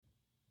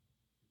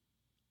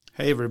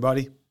Hey,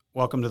 everybody.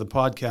 Welcome to the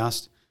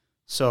podcast.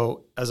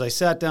 So as I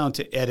sat down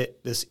to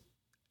edit this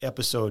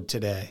episode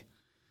today,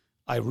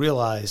 I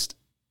realized,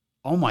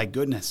 oh my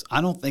goodness,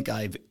 I don't think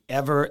I've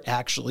ever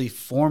actually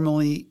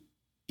formally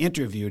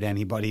interviewed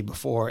anybody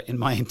before in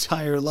my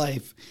entire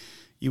life.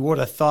 You would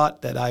have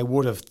thought that I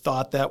would have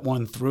thought that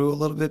one through a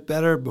little bit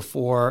better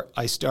before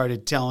I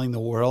started telling the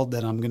world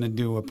that I'm going to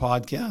do a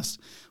podcast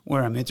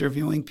where I'm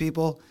interviewing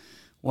people.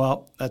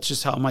 Well, that's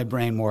just how my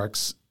brain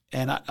works.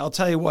 And I'll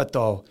tell you what,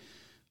 though,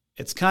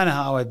 it's kind of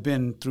how I've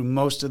been through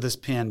most of this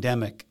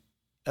pandemic.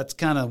 That's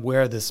kind of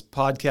where this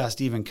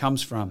podcast even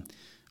comes from.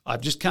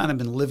 I've just kind of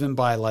been living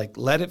by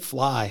let it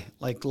fly.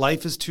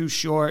 Life is too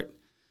short.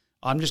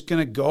 I'm just going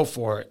to go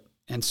for it.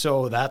 And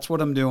so that's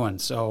what I'm doing.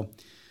 So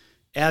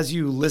as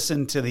you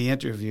listen to the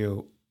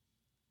interview,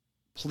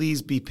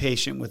 please be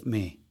patient with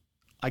me.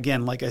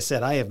 Again, like I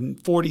said, I am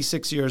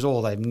 46 years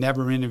old. I've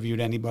never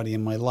interviewed anybody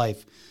in my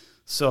life.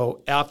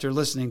 So after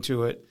listening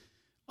to it,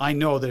 I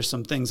know there's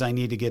some things I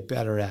need to get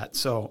better at.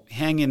 So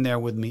hang in there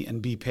with me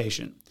and be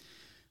patient.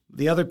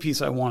 The other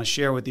piece I want to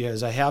share with you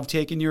is I have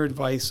taken your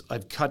advice.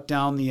 I've cut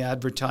down the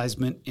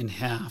advertisement in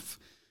half.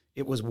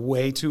 It was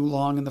way too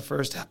long in the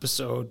first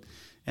episode,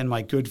 and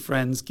my good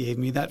friends gave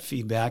me that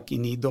feedback. You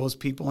need those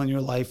people in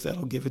your life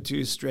that'll give it to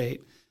you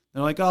straight.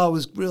 They're like, oh, it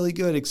was really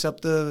good,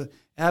 except the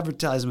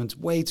advertisement's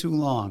way too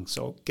long.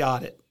 So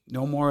got it.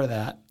 No more of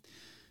that.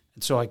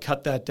 And so I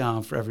cut that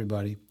down for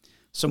everybody.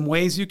 Some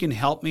ways you can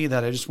help me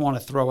that I just want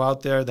to throw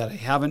out there that I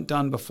haven't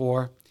done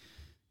before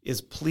is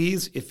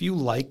please, if you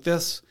like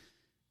this,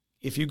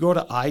 if you go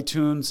to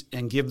iTunes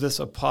and give this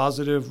a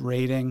positive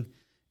rating,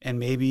 and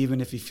maybe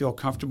even if you feel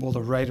comfortable to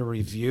write a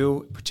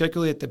review,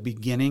 particularly at the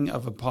beginning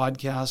of a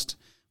podcast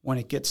when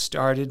it gets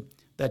started,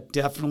 that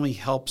definitely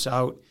helps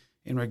out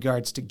in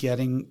regards to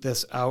getting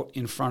this out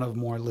in front of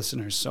more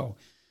listeners. So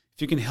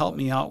if you can help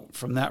me out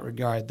from that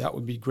regard, that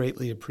would be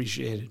greatly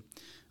appreciated.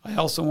 I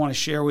also want to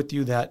share with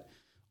you that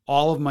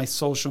all of my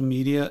social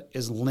media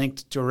is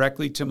linked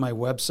directly to my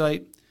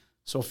website,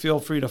 so feel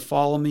free to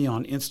follow me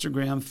on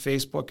Instagram,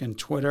 Facebook, and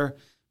Twitter.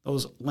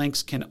 Those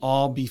links can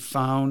all be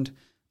found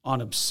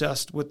on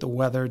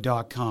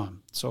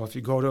obsessedwiththeweather.com. So if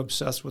you go to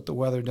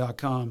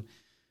obsessedwiththeweather.com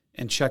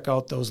and check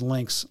out those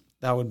links,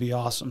 that would be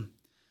awesome.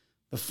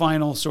 The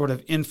final sort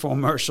of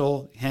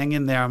infomercial, hang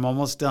in there, I'm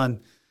almost done.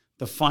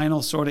 The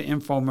final sort of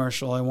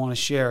infomercial I want to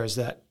share is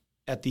that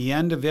at the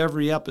end of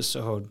every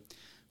episode,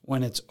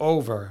 when it's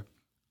over,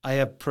 I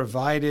have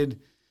provided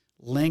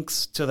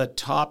links to the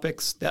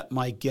topics that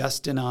my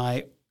guest and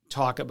I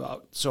talk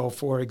about. So,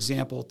 for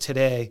example,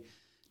 today,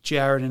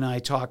 Jared and I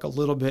talk a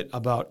little bit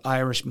about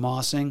Irish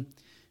mossing.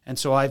 And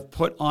so I've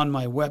put on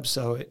my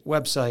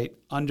website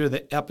under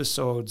the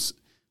episodes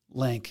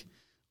link,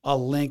 a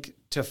link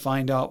to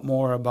find out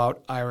more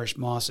about Irish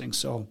mossing.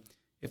 So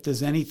if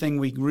there's anything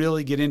we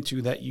really get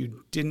into that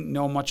you didn't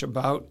know much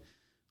about,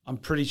 I'm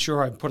pretty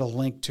sure I put a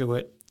link to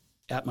it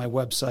at my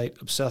website,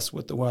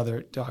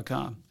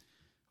 obsessedwiththeweather.com.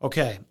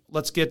 Okay,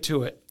 let's get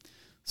to it.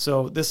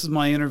 So this is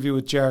my interview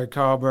with Jared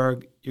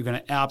Karlberg. You're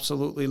going to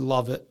absolutely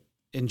love it.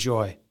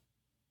 Enjoy.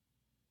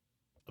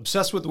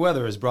 Obsessed with the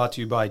Weather is brought to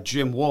you by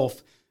Jim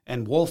Wolfe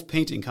and Wolfe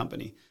Painting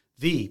Company,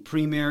 the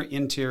premier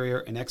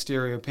interior and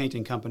exterior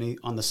painting company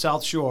on the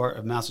South Shore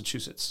of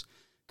Massachusetts.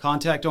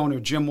 Contact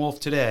owner Jim Wolfe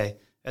today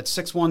at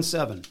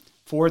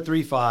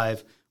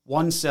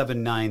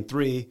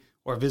 617-435-1793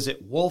 or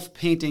visit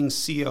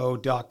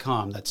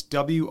wolfpaintingco.com. That's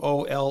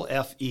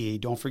W-O-L-F-E,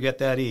 don't forget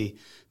that E,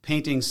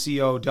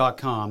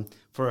 paintingco.com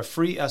for a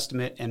free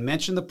estimate and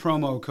mention the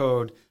promo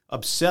code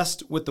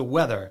Obsessed with the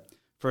Weather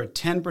for a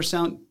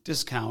 10%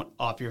 discount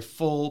off your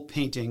full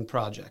painting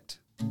project.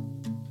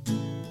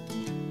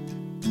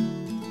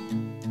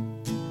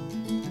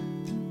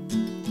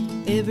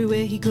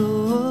 Everywhere he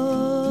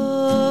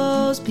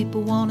goes,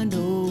 people want to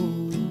know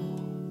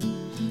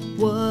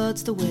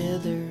what's the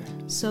weather,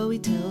 so he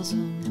tells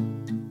them.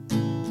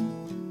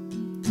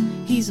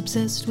 He's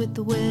obsessed with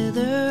the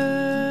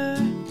weather,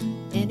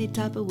 any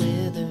type of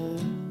weather,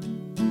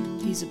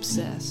 he's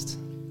obsessed.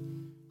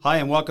 Hi,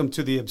 and welcome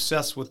to the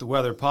Obsessed with the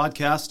Weather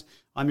podcast.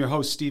 I'm your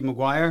host, Steve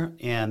McGuire,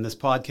 and this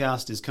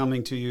podcast is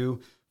coming to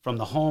you from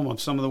the home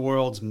of some of the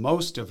world's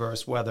most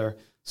diverse weather,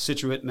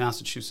 Scituate,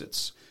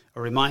 Massachusetts.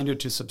 A reminder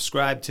to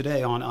subscribe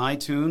today on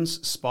iTunes,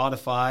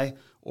 Spotify,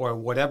 or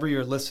whatever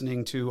you're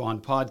listening to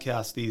on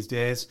podcasts these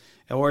days,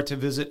 or to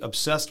visit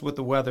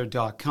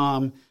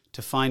obsessedwiththeweather.com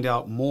to find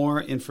out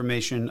more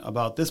information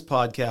about this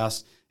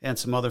podcast and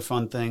some other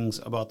fun things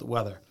about the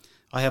weather.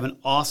 I have an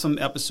awesome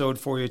episode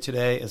for you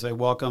today as I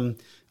welcome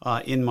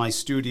in my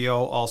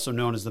studio, also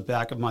known as the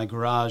back of my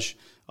garage,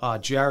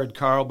 Jared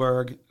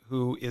Karlberg,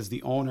 who is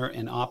the owner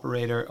and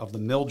operator of the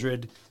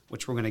Mildred,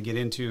 which we're going to get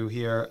into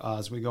here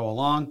as we go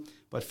along.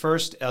 But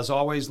first, as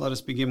always, let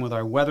us begin with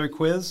our weather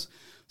quiz.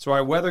 So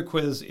our weather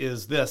quiz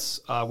is this.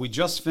 We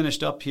just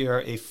finished up here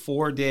a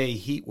 4-day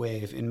heat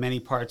wave in many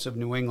parts of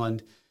New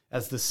England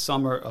as the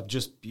summer of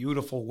just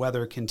beautiful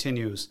weather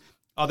continues.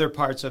 Other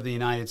parts of the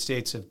United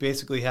States have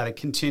basically had a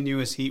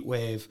continuous heat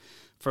wave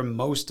for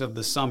most of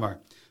the summer.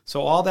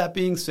 So all that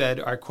being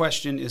said, our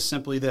question is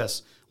simply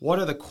this. What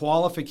are the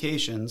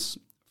qualifications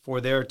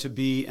for there to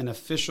be an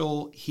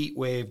official heat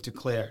wave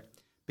declared?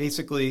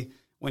 Basically,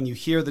 when you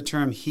hear the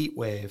term heat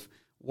wave,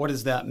 what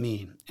does that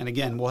mean? And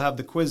again, we'll have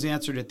the quiz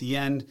answered at the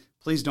end.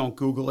 Please don't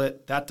Google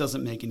it. That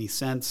doesn't make any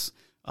sense.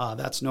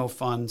 That's no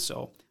fun.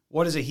 So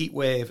what is a heat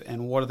wave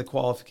and what are the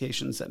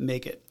qualifications that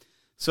make it?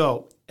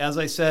 So as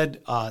I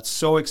said,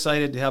 so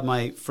excited to have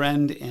my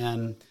friend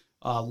and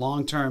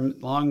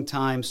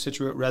long-time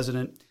Scituate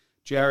resident,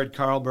 Jared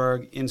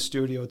Karlberg, in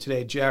studio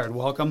today. Jared,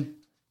 welcome.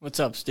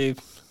 What's up, Steve?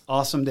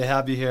 Awesome to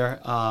have you here.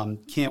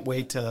 Can't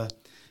wait to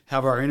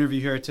have our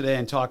interview here today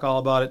and talk all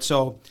about it.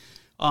 So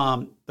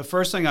the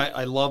first thing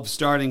I love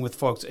starting with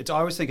folks, I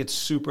always think it's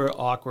super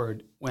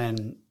awkward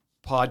when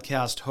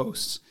podcast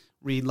hosts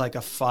read like a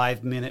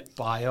 5-minute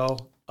bio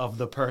of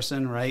the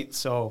person, right?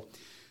 So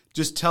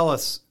just tell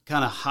us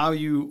kind of how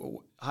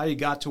you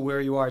got to where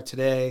you are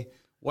today,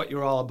 what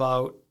you're all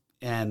about,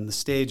 and the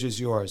stage is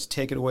yours.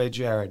 Take it away,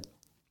 Jared.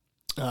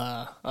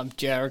 I'm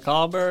Jared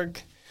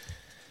Karlberg.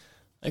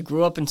 I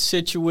grew up in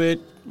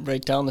Scituate,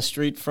 right down the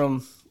street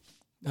from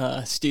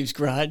Steve's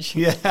garage.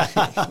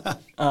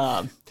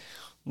 Yeah.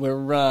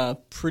 We're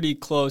pretty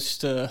close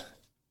to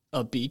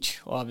a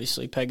beach,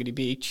 obviously, Peggotty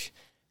Beach.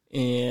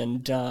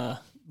 And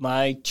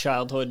my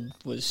childhood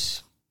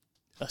was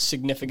a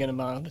significant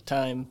amount of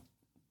time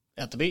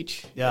at the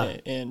beach. Yeah.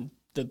 And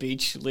the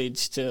beach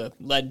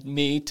led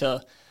me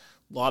to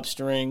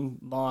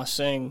lobstering,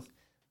 mossing,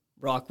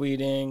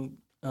 rockweeding,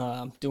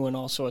 doing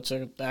all sorts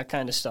of that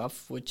kind of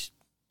stuff, which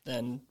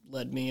then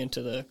led me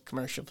into the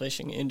commercial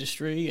fishing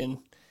industry. And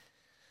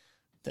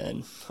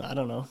then, I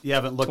don't know, you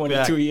haven't looked 22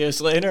 back. years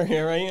later,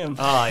 here I am.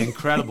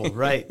 Incredible,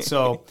 right.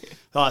 So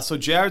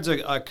Jared's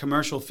a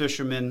commercial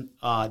fisherman.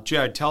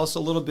 Jared, tell us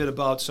a little bit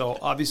about, so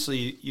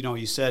obviously,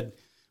 you said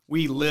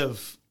we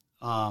live,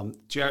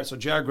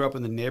 Jared grew up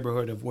in the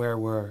neighborhood of where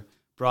we're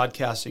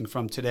broadcasting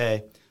from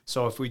today.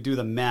 So if we do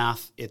the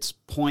math, it's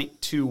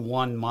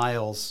 0.21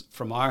 miles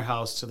from our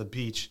house to the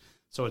beach.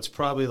 So it's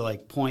probably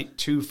like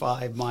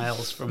 0.25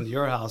 miles from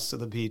your house to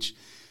the beach.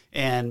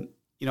 And,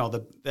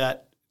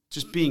 that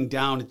just being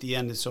down at the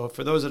end. So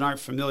for those that aren't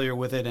familiar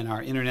with it and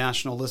our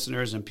international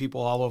listeners and people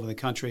all over the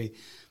country,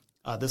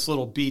 this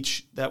little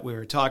beach that we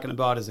were talking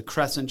about is a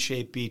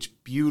crescent-shaped beach,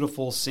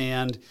 beautiful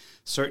sand,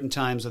 certain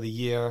times of the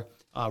year,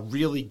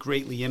 really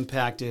greatly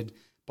impacted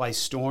by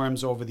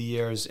storms over the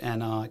years.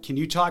 And can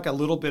you talk a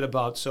little bit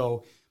about,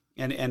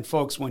 and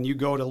folks, when you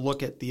go to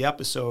look at the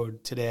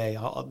episode today,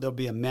 there'll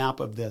be a map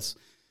of this,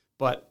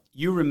 but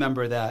you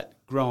remember that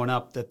growing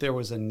up that there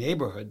was a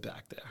neighborhood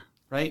back there.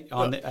 Right?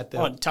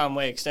 On Tom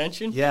Way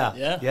Extension?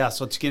 Yeah.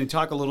 So can you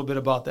talk a little bit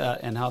about that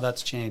and how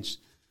that's changed?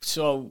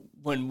 So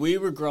when we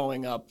were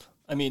growing up,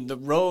 the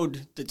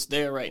road that's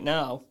there right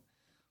now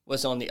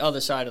was on the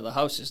other side of the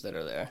houses that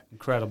are there.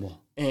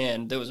 Incredible.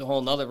 And there was a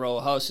whole other row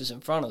of houses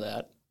in front of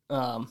that.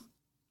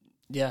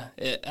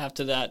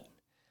 After that,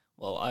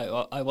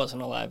 well, I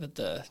wasn't alive at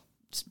the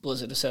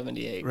blizzard of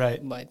 78.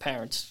 Right. My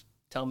parents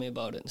tell me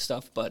about it and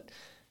stuff. But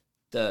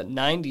the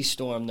 90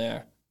 storm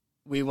there,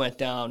 we went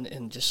down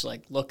and just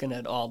like looking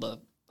at all the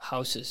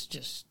houses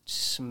just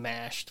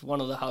smashed. One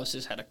of the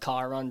houses had a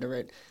car under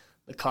it.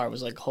 The car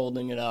was like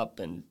holding it up,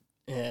 and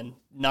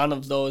none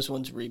of those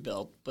ones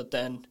rebuilt. But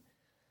then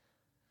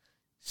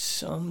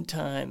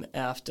sometime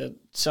after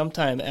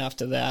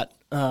that,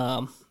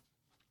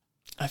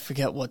 I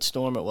forget what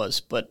storm it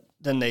was, but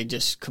then they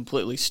just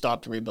completely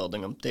stopped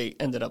rebuilding them.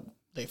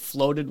 They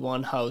floated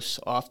one house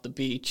off the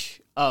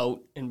beach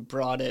out and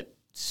brought it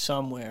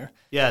somewhere.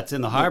 Yeah, it's in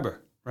the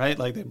harbor. Right?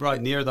 Like they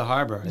brought near the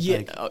harbor, I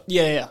think.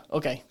 Yeah.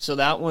 Okay. So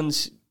that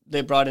one's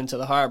they brought into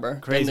the harbor.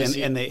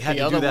 Crazy. And they had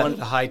to do that at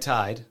a high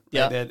tide.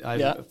 Yeah.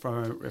 Right?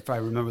 If I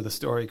remember the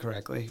story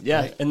correctly.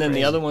 Yeah. Right? And then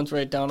Crazy. the other one's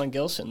right down on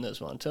Gilson.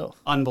 There's one too.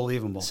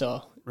 Unbelievable.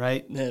 So,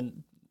 right.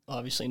 And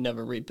obviously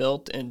never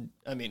rebuilt. And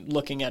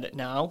looking at it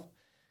now,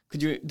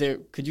 could you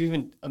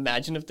even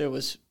imagine if there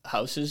was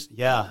houses?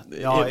 Yeah.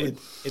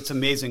 It's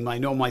amazing. I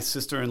know my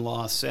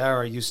sister-in-law,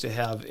 Sarah, used to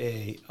have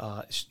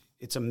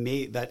it's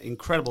that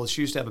incredible.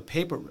 She used to have a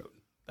paper route.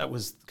 That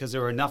was because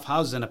there were enough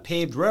houses and a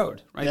paved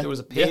road, right? Yeah. There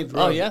was a paved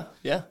road. Oh,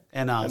 yeah.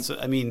 And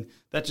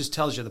that just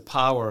tells you the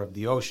power of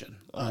the ocean,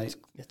 right?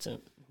 It's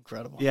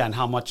incredible. Yeah, and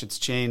how much it's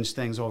changed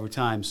things over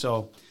time.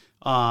 So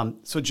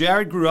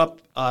Jared grew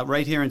up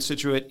right here in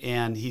Scituate,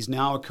 and he's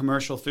now a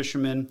commercial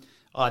fisherman.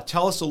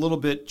 Tell us a little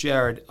bit,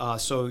 Jared.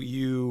 So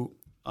you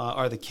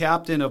are the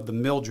captain of the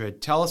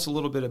Mildred. Tell us a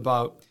little bit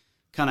about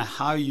kind of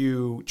how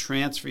you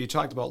transfer. You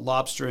talked about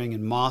lobstering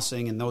and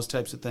mossing and those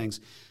types of things.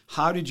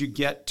 How did you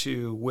get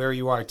to where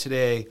you are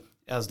today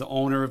as the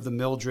owner of the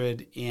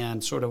Mildred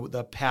and sort of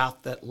the path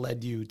that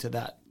led you to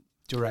that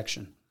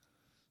direction?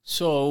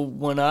 So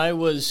when I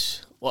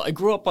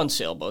grew up on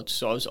sailboats,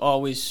 so I was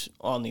always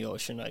on the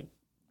ocean. I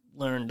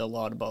learned a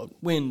lot about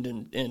wind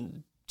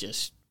and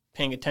just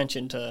paying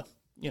attention to,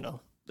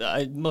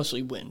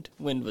 mostly wind.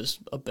 Wind was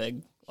a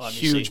big,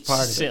 obviously, huge part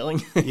of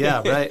sailing. It.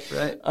 Yeah,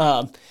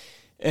 right.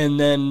 And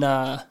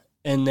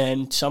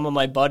then some of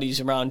my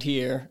buddies around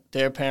here,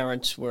 their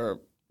parents were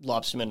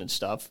lobstermen and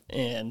stuff,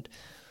 and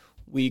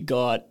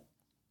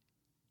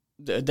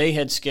they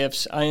had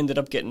skiffs. I ended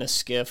up getting a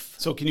skiff.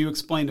 So can you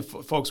explain to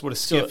folks what a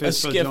skiff is?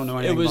 So they don't know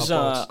anything about boats. It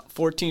was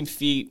 14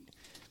 feet.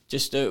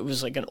 It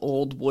was like an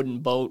old wooden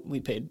boat. I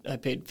paid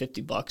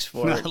 $50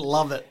 for it. I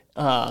love it.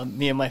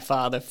 Me and my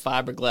father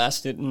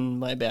fiberglassed it in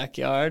my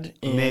backyard.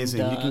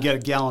 Amazing. You can get a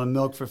gallon of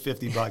milk for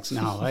 $50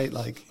 now, right?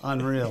 Like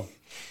unreal.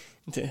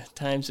 The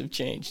times have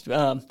changed.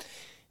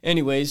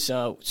 Anyways,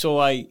 so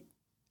I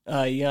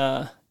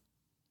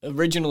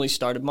originally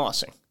started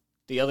mossing.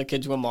 The other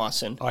kids were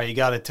mossing. All right, you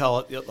got to tell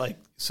it like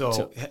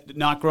so.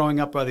 Not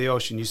growing up by the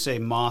ocean, you say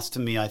moss to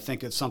me. I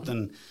think it's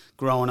something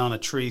growing on a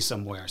tree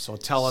somewhere. So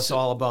tell us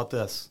all about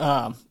this.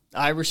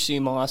 Irish sea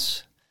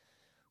moss.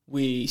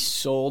 We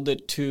sold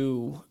it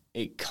to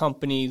a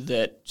company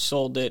that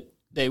sold it.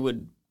 They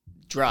would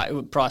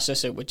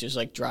process it, which is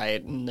like dry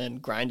it and then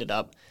grind it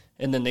up,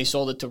 and then they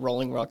sold it to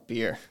Rolling Rock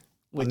Beer.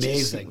 Which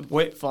Amazing.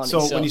 Is funny.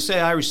 So when you say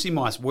Irish sea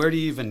moss, where do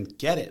you even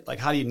get it? Like,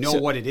 how do you know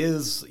what it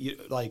is?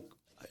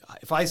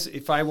 If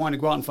I want to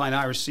go out and find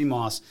Irish sea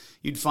moss,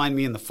 you'd find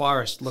me in the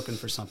forest looking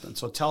for something.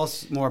 So tell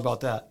us more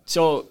about that.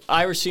 So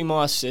Irish sea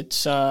moss,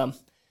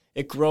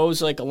 it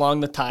grows like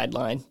along the tide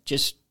line,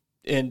 just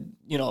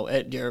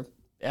at your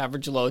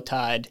average low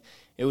tide,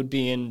 it would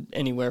be in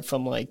anywhere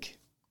from like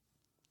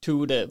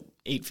 2 to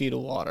 8 feet of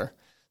water,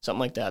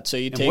 something like that.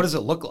 So what does it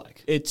look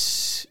like?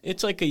 It's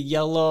like a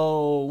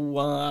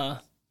yellowish,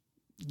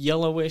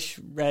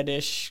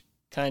 reddish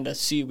kind of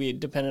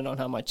seaweed, depending on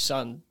how much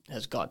sun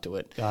has got to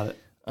it. Got it.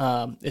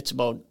 It's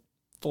about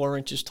 4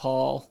 inches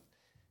tall,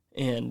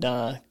 and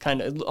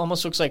kind of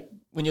almost looks like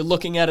when you're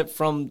looking at it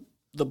from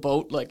the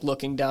boat, like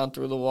looking down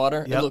through the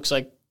water, It looks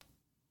like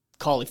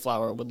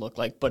cauliflower would look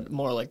like, but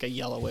more like a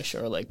yellowish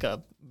or like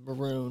a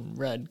maroon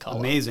red color.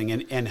 Amazing.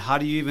 And how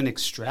do you even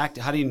extract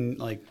it? How do you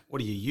what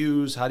do you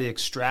use? How do you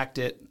extract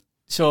it?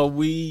 So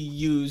we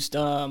used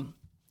it's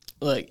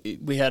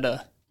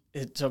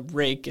a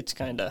rake. It's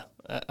kind of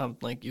I'm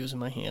like using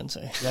my hands.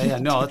 Yeah.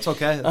 No, that's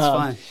okay. That's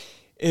fine.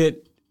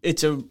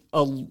 It's a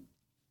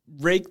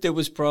rake that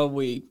was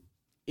probably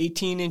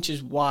 18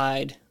 inches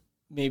wide,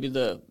 maybe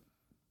I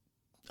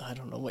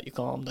don't know what you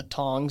call them, the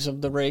tongs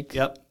of the rake.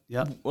 Yep.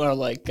 Or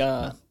like,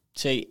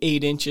 say,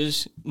 8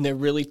 inches, and they're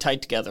really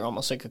tight together,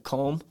 almost like a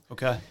comb.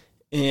 Okay.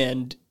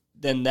 And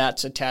then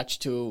that's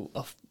attached to,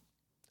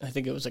 I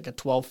think it was like a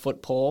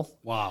 12-foot pole.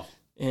 Wow.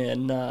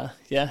 And,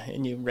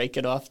 and you rake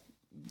it off.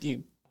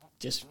 You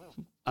just...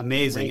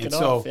 Amazing. And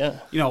so,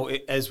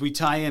 as we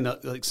tie in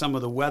like some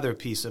of the weather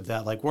piece of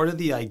that, like what are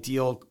the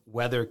ideal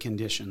weather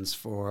conditions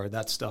for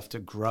that stuff to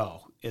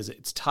grow?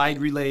 It's tide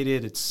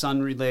related, it's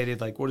sun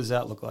related, like what does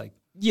that look like?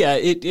 Yeah,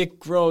 it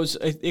grows,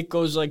 it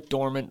goes like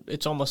dormant.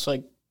 It's almost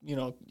like,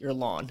 your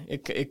lawn.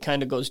 It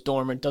kind of goes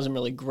dormant, doesn't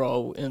really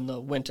grow in the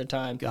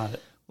wintertime. Got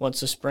it. Once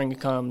the spring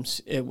comes,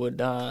 it would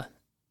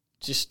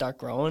just start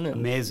growing. And,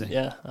 amazing.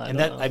 Yeah.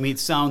 It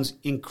sounds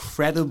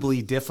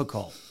incredibly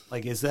difficult.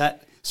 Like, is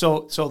that...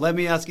 So let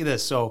me ask you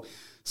this. So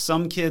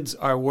some kids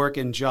are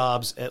working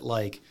jobs at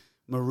like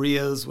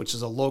Maria's, which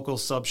is a local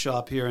sub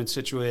shop here in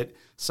Scituate.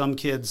 Some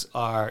kids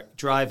are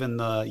driving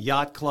the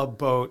yacht club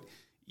boat.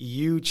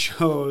 You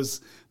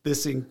chose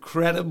this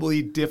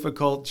incredibly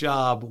difficult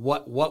job.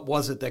 What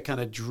was it that kind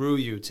of drew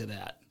you to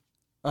that?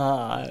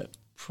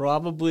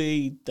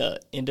 Probably the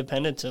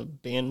independence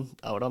of being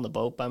out on the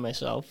boat by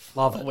myself.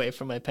 Love it. Away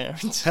from my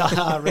parents.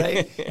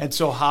 Right? And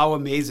so how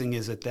amazing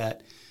is it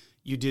that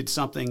you did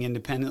something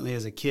independently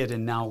as a kid,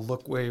 and now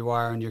look where you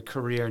are in your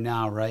career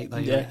now, right?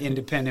 Like you're an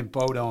independent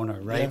boat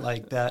owner, right? Yeah.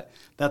 Like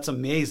that's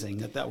amazing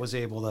that was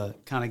able to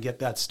kind of get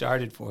that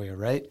started for you,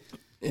 right?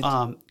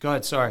 Go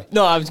ahead, sorry.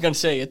 No, I was going to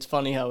say, it's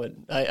funny how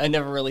I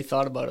never really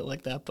thought about it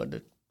like that,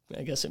 but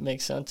I guess it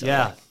makes sense.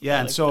 Yeah.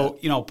 And so,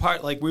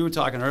 part, like we were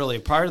talking earlier,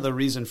 part of the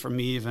reason for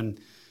me even,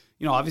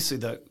 obviously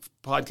the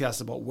podcast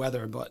is about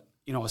weather, but,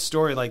 a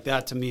story like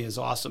that to me is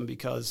awesome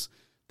because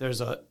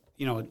there's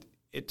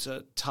it's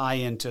a tie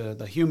into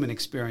the human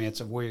experience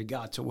of where you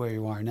got to where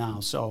you are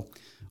now. So,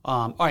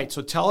 all right.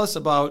 So tell us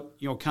about,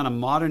 kind of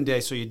modern day.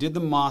 So you did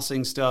the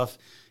mossing stuff.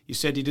 You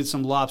said you did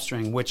some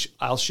lobstering, which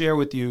I'll share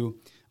with you.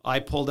 I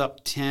pulled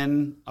up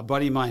 10, a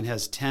buddy of mine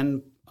has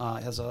 10,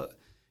 has a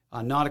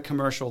not a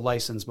commercial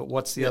license, but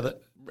what's the other?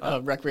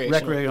 Recreational.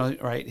 Recreational,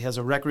 right. He has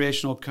a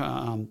recreational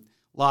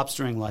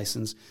lobstering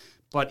license,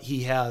 but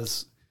he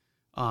has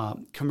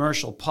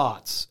commercial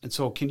pots. And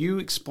so can you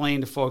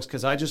explain to folks,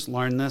 because I just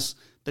learned this,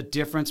 the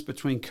difference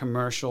between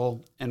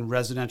commercial and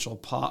residential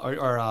pot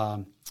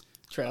or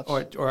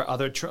traps or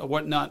other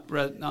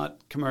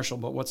not commercial,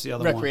 but what's the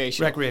other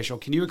recreational. One? Recreational.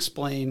 Can you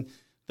explain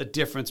the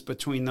difference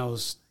between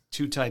those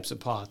two types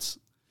of pots?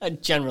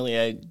 Generally,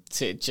 I'd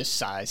say just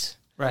size.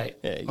 Right.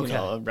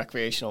 A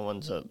recreational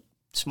one's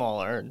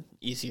smaller and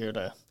easier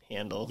to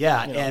handle.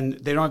 Yeah, and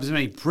they don't have as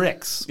many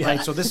bricks, right?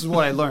 Yeah. So this is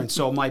what I learned.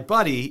 So my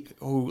buddy,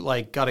 who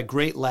got a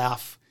great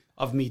laugh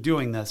of me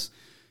doing this,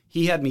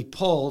 he had me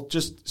pull,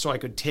 just so I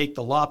could take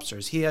the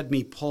lobsters, he had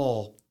me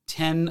pull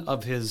 10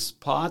 of his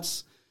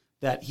pots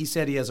that he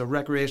said he has a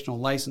recreational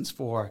license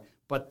for,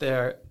 but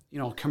they're,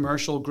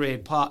 commercial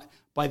grade pot.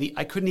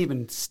 I couldn't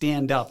even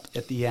stand up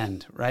at the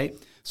end, right?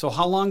 So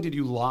how long did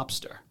you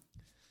lobster?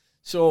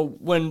 So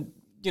when,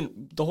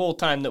 the whole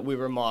time that we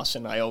were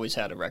mossing, I always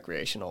had a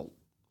recreational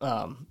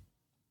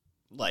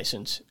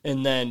license.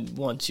 And then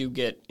once you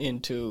get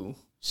into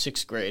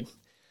 6th grade,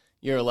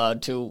 you're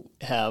allowed to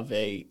have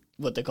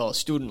what they call a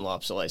student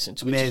lobster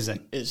license, which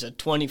Amazing. is a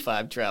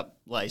 25 trap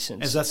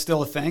license. Is that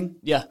still a thing?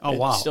 Yeah. Oh,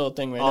 wow. It's still a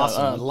thing right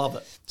awesome. now. I love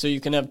it. So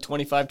you can have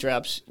 25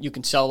 traps. You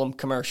can sell them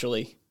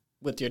commercially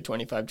with your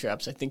 25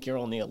 traps. I think you're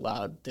only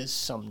allowed, there's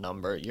some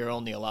number, you're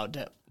only allowed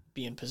to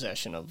be in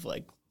possession of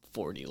like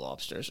 40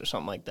 lobsters or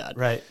something like that.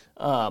 Right.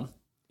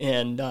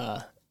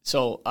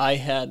 So I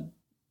had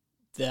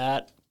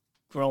that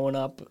growing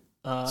up.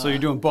 So you're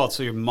doing both.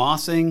 So you're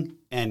mossing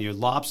and you're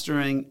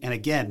lobstering. And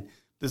again,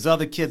 there's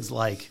other kids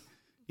like,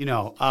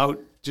 out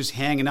just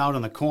hanging out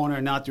on the corner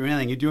and not doing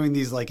anything. You're doing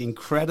these like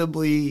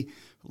incredibly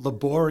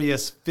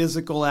laborious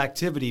physical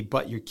activity,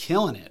 but you're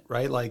killing it,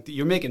 right? Like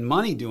you're making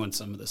money doing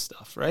some of this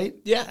stuff, right?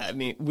 Yeah. I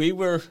mean, we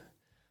were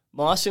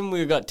mossing,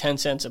 we got 10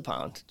 cents a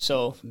pound.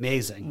 So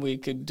amazing. We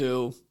could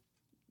do,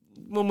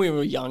 when we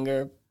were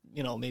younger,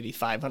 maybe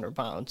 500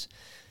 pounds.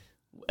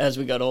 As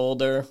we got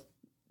older,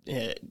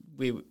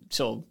 it's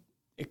all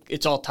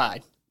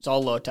tide. It's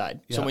all low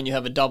tide. Yeah. So when you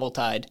have a double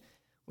tide,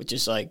 which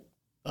is like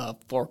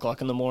 4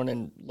 o'clock in the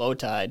morning low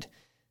tide,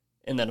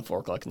 and then a 4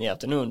 o'clock in the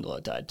afternoon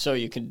low tide. So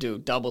you could do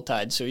double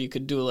tide. So you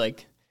could do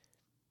like,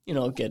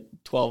 get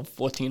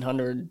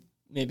 1,100,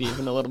 maybe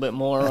even a little bit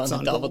more on the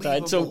double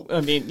tide. So,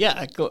 I mean,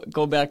 yeah,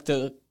 go back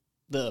to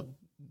the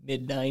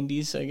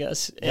mid-90s, I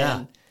guess. Yeah.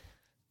 And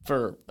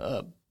for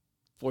a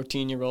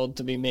 14-year-old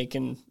to be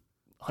making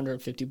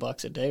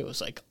 $150 a day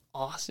was like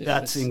awesome.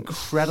 That's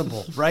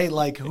incredible, right?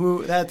 Like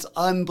that's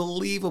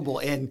unbelievable.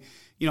 And,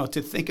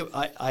 to think of,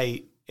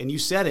 and you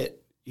said it,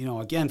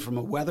 again, from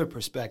a weather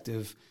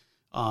perspective,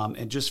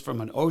 and just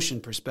from an ocean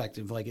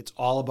perspective, like it's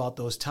all about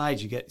those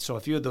tides you get. So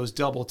if you had those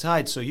double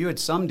tides, so you had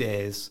some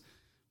days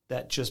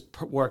that just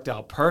worked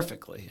out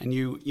perfectly. And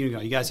you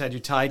guys had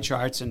your tide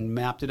charts and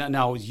mapped it out.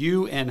 Now, it was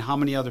you and how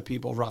many other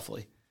people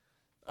roughly?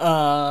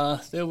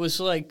 There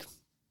was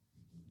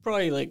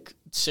probably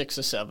 6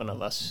 or 7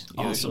 of us,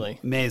 usually.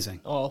 Awesome.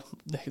 Amazing. All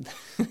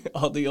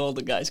the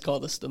older guys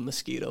called us the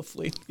mosquito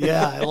fleet.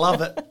 Yeah, I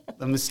love it.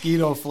 The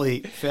mosquito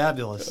fleet.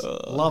 Fabulous.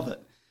 Love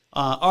it.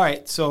 All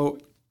right, so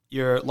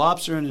you're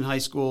lobstering in high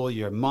school,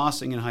 you're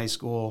mossing in high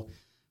school.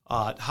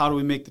 How do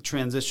we make the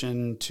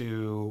transition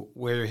to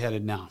where you're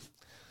headed now?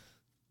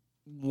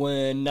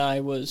 When I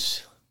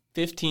was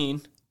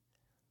 15,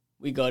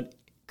 we got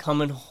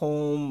coming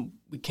home.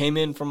 We came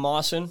in from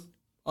mossing,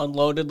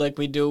 unloaded like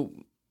we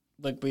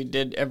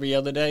did every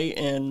other day,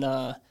 and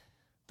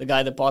the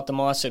guy that bought the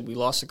moss said, we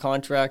lost the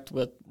contract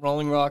with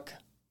Rolling Rock,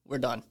 we're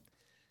done.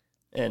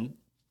 And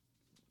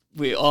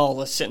we all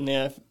were sitting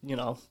there,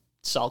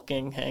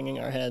 sulking, hanging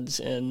our heads,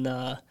 and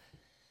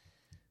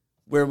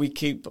where we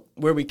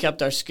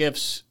kept our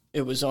skiffs,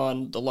 it was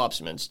on the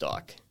lobsterman's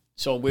dock.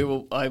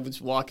 So I was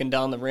walking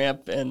down the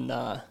ramp, and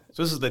so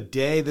this is the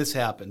day this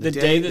happened. The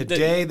day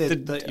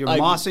that your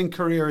mossing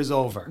career is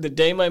over. The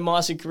day my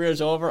mossing career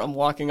is over, I'm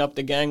walking up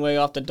the gangway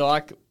off the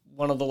dock.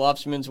 One of the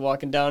lobstermen's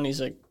walking down. He's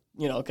like,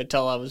 could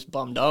tell I was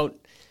bummed out.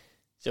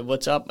 He said,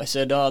 "What's up?" I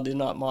said, "Oh, they're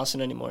not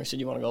mossing anymore." He said,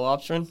 "You want to go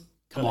lobstering?"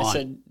 Come on. I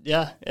said,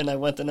 "Yeah," and I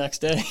went the next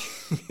day.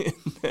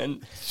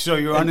 So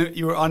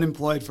you were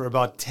unemployed for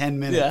about 10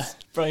 minutes. Yeah,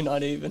 probably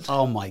not even.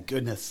 Oh my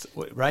goodness!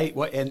 Right?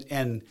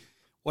 And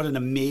what an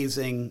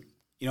amazing.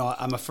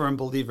 I'm a firm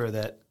believer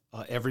that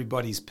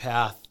everybody's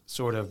path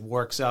sort of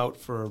works out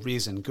for a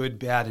reason, good,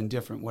 bad,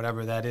 indifferent,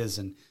 whatever that is.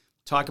 And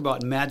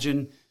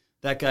imagine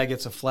that guy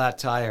gets a flat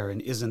tire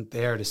and isn't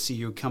there to see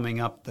you coming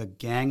up the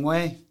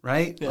gangway,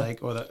 right? Yeah.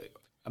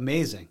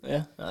 Amazing.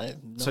 Yeah, I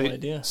have no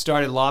idea.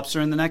 Started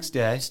lobstering the next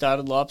day.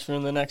 Started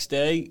lobstering the next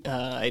day.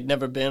 I'd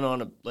never been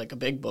on a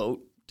big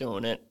boat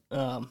doing it.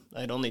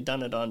 I'd only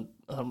done it out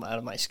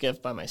of my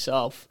skiff by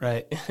myself.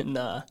 Right. And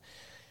I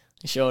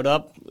showed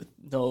up with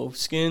no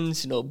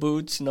skins, no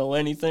boots, no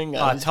anything.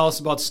 Tell us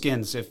about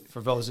skins,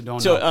 for those who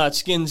don't know. So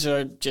skins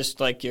are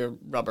just like your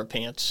rubber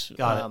pants.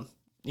 Got it.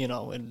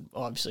 And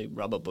obviously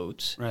rubber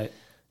boots. Right.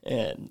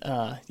 And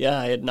I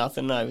had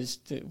nothing.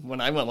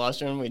 When I went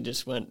lobstering, we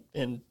just went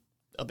in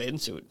a bathing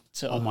suit.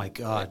 So, oh my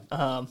God.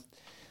 I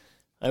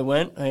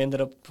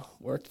ended up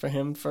worked for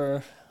him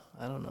for,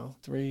 I don't know,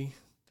 3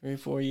 or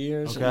 4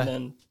 years. Okay. And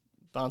then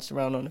bounced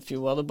around on a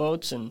few other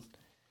boats and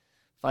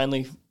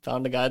finally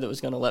found a guy that was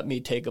going to let me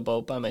take a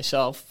boat by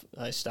myself.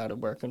 I started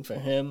working for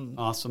him.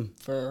 Awesome.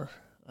 For,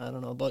 I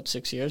don't know, about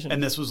 6 years.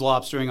 And this was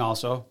lobstering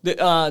also?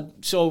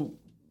 So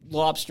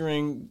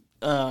lobstering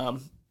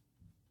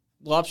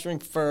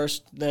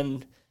first,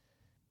 then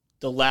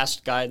the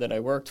last guy that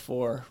I worked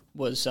for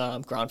was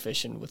ground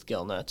fishing with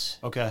gill nets.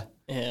 Okay.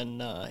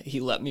 And he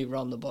let me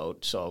run the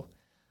boat, so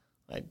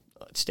I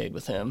stayed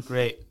with him.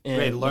 Great.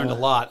 And, Learned a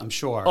lot, I'm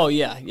sure. Oh,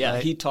 yeah.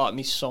 Right? He taught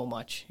me so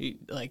much.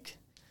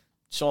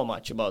 So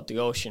much about the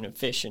ocean and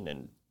fishing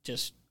and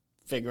just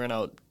figuring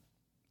out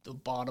the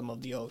bottom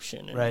of the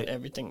ocean and Right.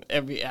 everything,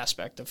 every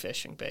aspect of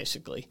fishing,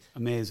 basically.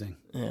 Amazing.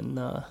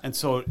 And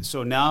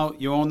So now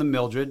you own the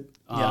Mildred.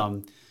 Yeah.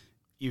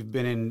 You've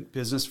been in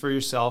business for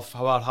yourself.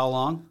 How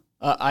long?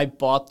 I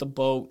bought the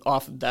boat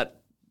off of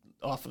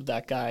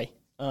that guy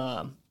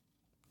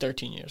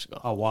 13 years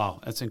ago. Oh, wow.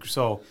 That's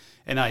so,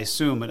 and I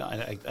assume, and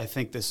I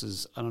think this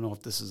is, I don't know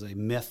if this is a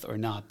myth or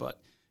not, but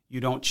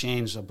you don't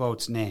change a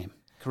boat's name,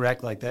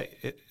 correct? Like that,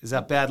 is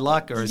that bad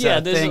luck, or is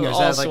that a thing? There's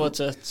or all is that sorts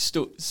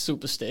of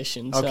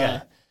superstitions. Okay.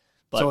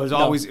 But So it was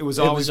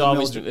always the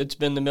Mildred. it's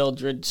been the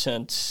Mildred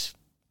since,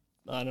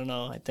 I don't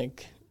know, I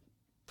think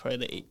probably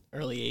the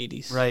early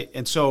 80s. Right.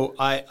 And so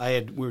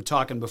we were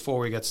talking before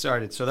we got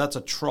started. So that's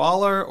a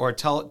trawler, or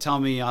tell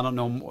me, I don't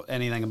know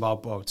anything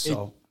about boats.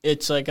 So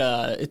It's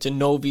a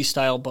Novi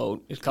style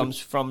boat. It comes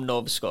from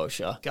Nova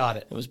Scotia. Got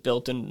it. It was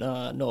built in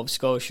Nova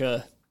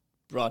Scotia,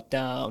 brought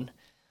down.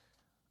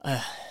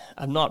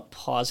 I'm not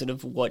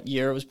positive what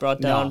year it was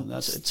brought down. No,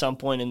 that's at some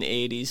point in the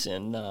 80s.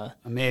 And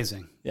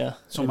amazing. yeah.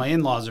 So my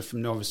in-laws are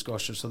from Nova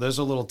Scotia, so there's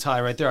a little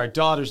tie right there. Our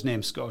daughter's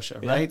named Scotia,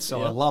 right? So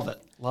yeah. I love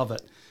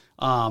it.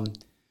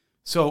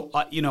 So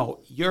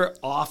your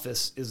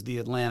office is the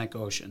Atlantic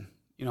Ocean.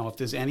 If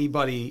there's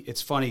anybody,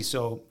 it's funny.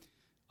 So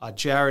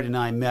Jared and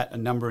I met a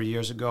number of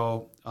years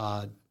ago.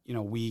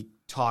 We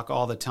talk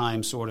all the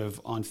time sort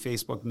of on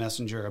Facebook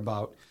Messenger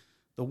about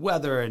the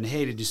weather and,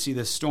 hey, did you see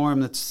this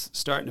storm that's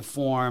starting to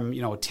form,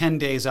 10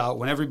 days out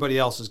when everybody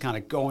else is kind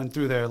of going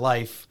through their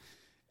life.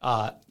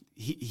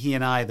 He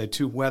and I, the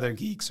two weather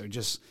geeks, are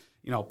just,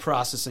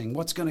 processing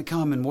what's going to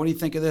come and what do you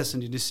think of this?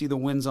 And did you see the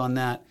winds on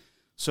that?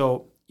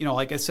 So,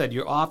 like I said,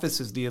 your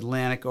office is the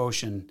Atlantic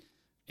Ocean,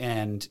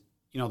 and,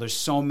 there's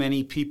so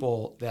many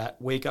people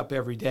that wake up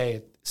every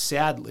day.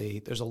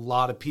 Sadly, there's a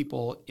lot of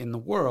people in the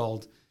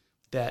world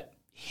that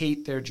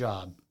hate their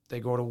job. They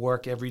go to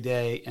work every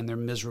day and they're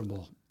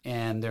miserable,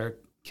 and they're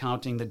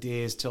counting the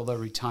days till their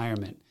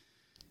retirement.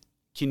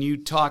 Can you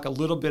talk a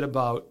little bit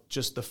about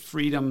just the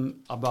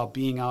freedom about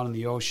being out in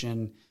the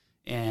ocean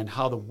and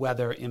how the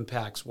weather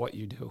impacts what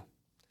you do?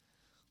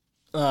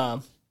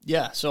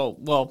 Yeah.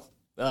 So,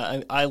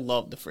 I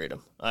love the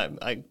freedom.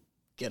 I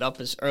get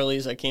up as early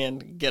as I can,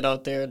 get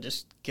out there,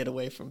 just get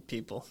away from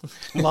people.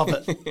 Love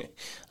it.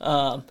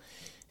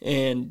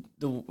 And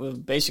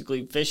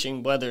basically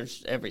fishing,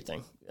 weather's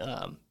everything.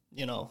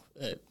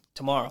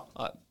 Tomorrow,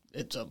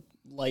 it's a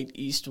light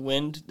east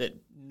wind that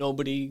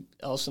nobody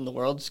else in the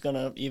world is going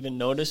to even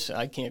notice.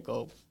 I can't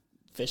go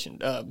fishing.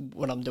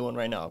 What I'm doing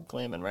right now, I'm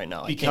clamming right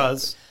now.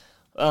 Because?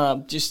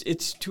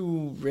 It's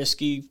too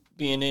risky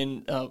being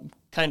in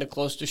kind of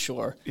close to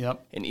shore.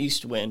 Yep. An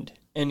east wind,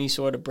 any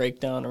sort of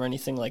breakdown or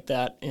anything like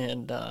that.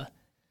 And I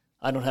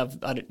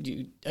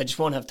just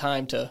won't have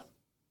time to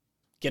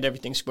get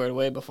everything squared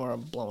away before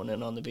I'm blowing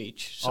in on the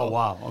beach. So, oh,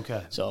 wow.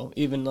 Okay. So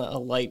even a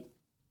light,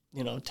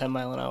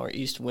 10-mile-an-hour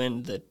east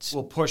wind that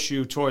will push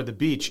you toward the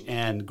beach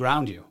and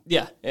ground you.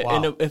 Yeah.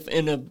 Wow. If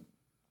in a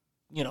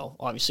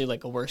obviously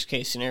like a worst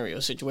case scenario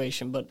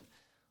situation, but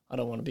I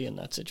don't want to be in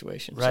that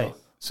situation. Right.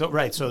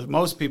 So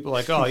most people are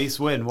like, oh, east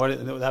wind,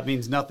 that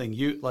means nothing.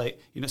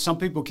 Some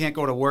people can't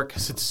go to work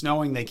because it's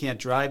snowing. They can't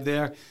drive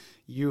there.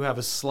 You have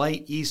a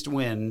slight east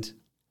wind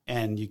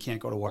and you can't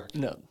go to work.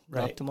 No,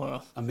 right. Not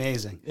tomorrow.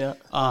 Amazing. Yeah.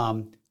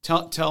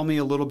 Tell me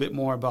a little bit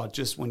more about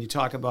just when you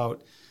talk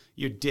about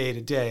your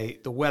day-to-day,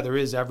 the weather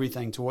is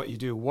everything to what you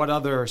do. What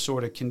other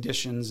sort of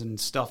conditions and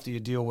stuff do you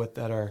deal with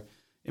that are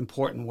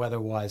important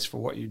weather-wise for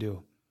what you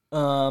do?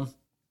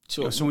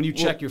 So when you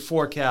check your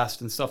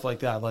forecast and stuff like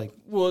that,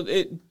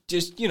 it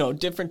just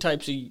different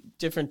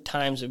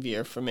times of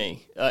year for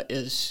me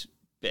is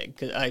big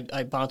because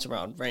I bounce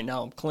around. Right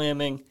now I'm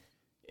clamming.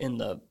 In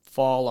the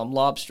fall I'm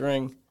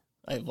lobstering.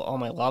 I have all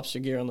my lobster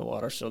gear in the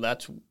water, so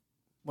that's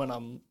when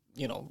I'm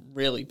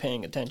really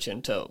paying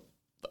attention to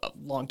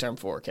long-term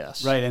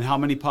forecasts. Right, and how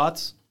many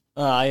pots?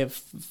 I have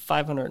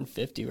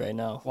 550 right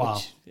now, wow.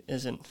 Which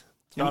isn't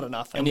not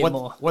enough. I need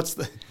more.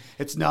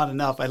 It's not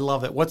enough. I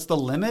love it. What's the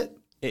limit?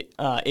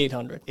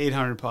 800.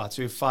 800 pots.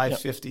 We have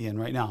 550 in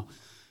right now.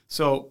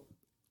 So,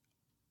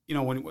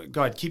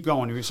 go ahead, keep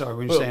going. When you're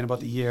saying about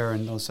the year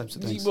and those types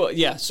of things. Well,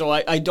 yeah. So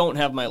I don't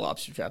have my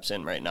lobster traps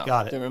in right now.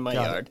 Got it. They're in my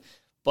yard.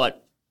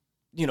 But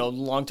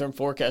long-term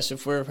forecast.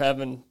 If we're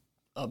having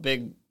a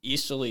big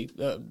easterly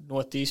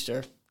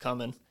northeaster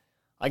coming,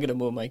 I got to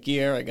move my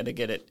gear. I got to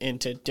get it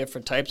into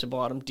different types of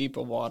bottom,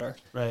 deeper water.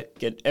 Right.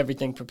 Get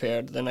everything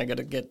prepared. Then I got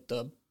to get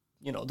the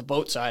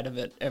boat side of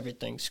it,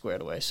 everything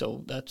squared away.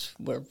 So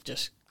we're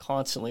just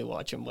constantly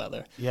watching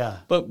weather. Yeah.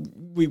 But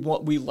we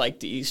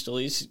like the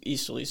easterlies.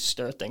 Easterlies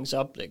stir things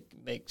up. It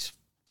makes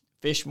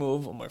fish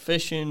move when we're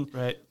fishing.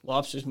 Right.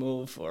 Lobsters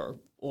move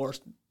or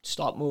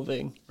stop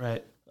moving.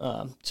 Right.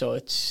 So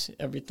it's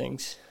everything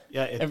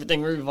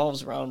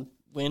revolves around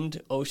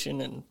wind, ocean,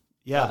 and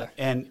weather.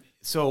 And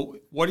so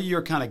what are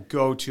your kind of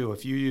go-to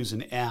if you use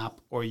an app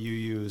or you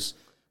use,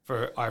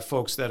 for our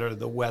folks that are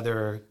the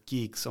weather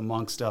geeks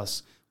amongst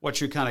us,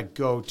 what's your kind of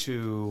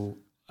go-to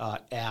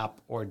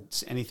app or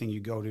anything you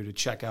go to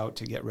check out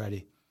to get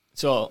ready?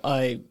 So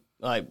I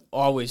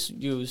always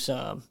use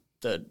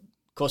the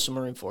Coastal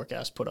Marine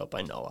Forecast put out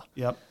by NOAA.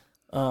 Yep.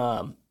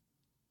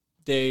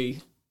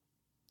 They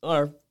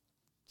are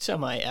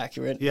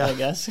semi-accurate, I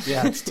guess.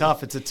 Yeah, it's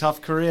tough. It's a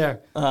tough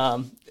career.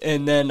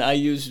 And then I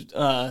use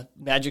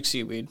Magic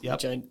Seaweed, Yep.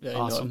 which I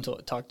Awesome. know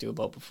I've talked to you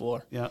about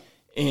before. Yeah.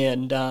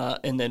 And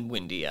then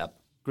Windy app.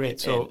 Great.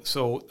 So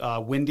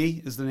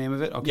Windy is the name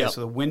of it. Okay. Yep.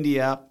 So the Windy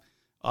app,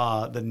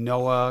 the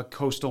NOAA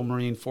Coastal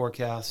Marine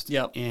Forecast.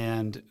 Yep.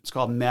 And it's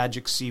called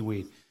Magic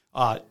Seaweed.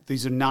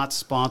 These are not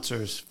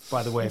sponsors,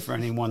 by the way, for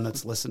anyone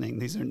that's listening.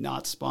 These are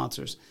not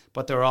sponsors,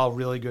 but they're all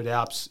really good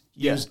apps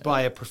used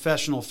by a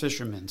professional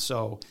fisherman.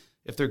 So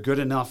if they're good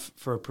enough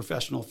for a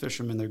professional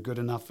fisherman, they're good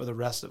enough for the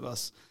rest of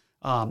us.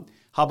 How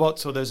about,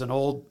 so there's an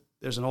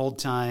old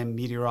time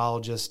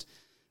meteorologist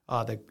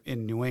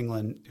in New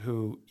England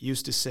who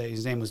used to say,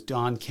 his name was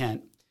Don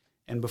Kent,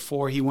 and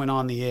before he went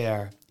on the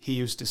air, he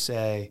used to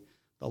say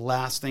the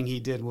last thing he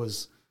did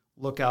was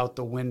look out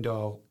the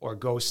window or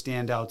go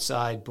stand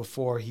outside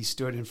before he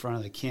stood in front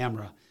of the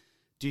camera.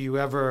 Do you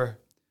ever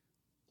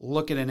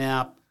look at an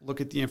app,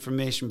 look at the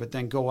information, but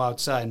then go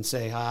outside and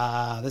say,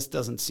 this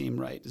doesn't seem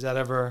right? Does that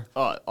ever?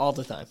 All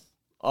the time.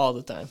 All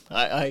the time.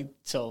 The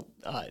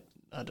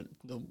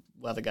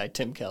weather guy,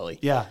 Tim Kelly.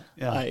 Yeah.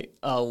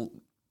 I'll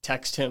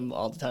text him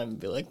all the time and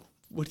be like,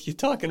 what are you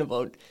talking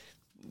about?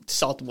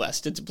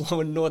 Southwest, it's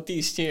blowing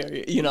northeast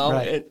here, you know?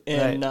 Right,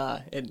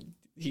 and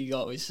he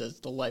always says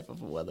the life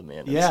of a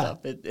weatherman and stuff.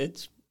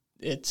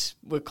 It's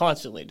we're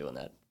constantly doing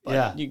that.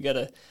 But you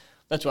gotta,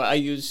 that's why I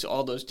use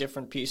all those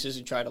different pieces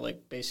and try to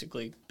like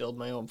basically build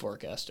my own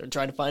forecast or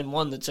try to find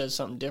one that says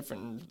something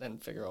different and then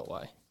figure out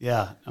why.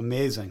 Yeah,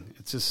 amazing.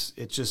 It's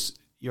just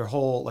your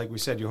whole, like we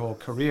said, your whole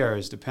career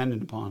is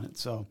dependent upon it.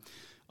 So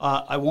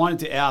I wanted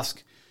to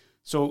ask,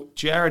 so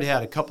Jared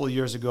had a couple of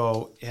years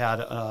ago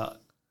had a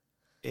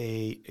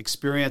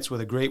experience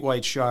with a great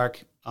white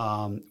shark.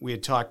 We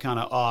had talked kind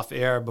of off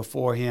air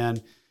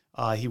beforehand.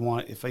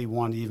 If he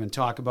wanted to even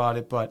talk about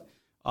it, but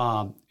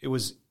it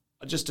was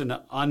just an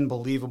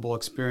unbelievable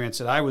experience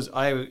that I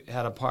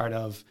had a part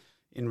of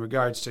in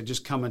regards to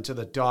just coming to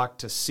the dock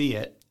to see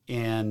it.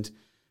 And,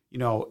 you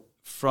know,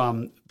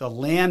 from the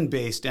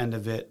land-based end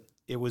of it,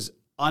 it was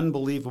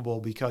unbelievable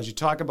because you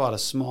talk about a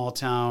small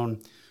town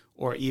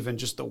or even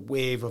just the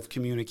wave of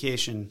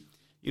communication.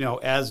 You know,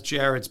 as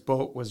Jared's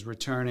boat was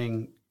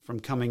returning from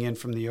coming in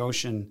from the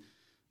ocean,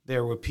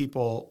 there were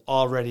people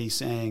already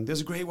saying,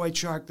 there's a great white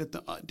shark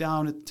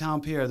down at the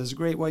town pier. There's a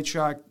great white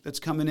shark that's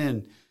coming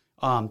in.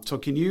 So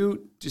can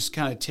you just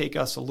kind of take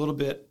us a little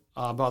bit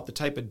about the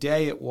type of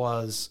day it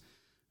was,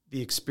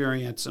 the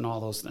experience, and all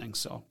those things?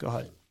 So go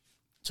ahead.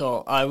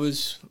 So I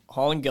was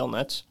hauling gill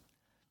nets.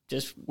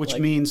 Which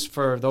means,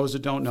 for those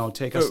that don't know,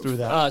 take us through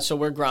that. So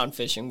we're ground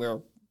fishing. We're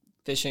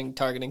fishing,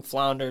 targeting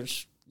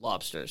flounders,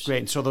 lobsters.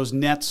 Great. So those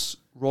nets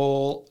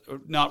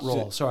not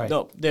roll, sorry.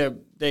 No,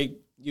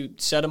 you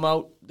set them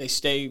out, they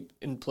stay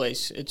in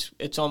place.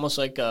 It's almost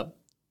like a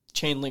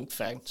chain link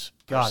fence,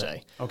 per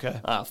se.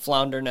 Okay.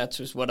 Flounder nets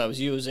is what I was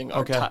using.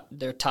 Okay.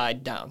 They're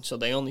tied down, so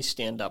they only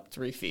stand up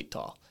 3 feet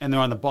tall. And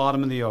they're on the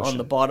bottom of the ocean. On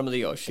the bottom of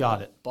the ocean.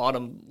 Got it.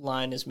 Bottom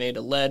line is made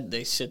of lead.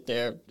 They sit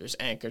there. There's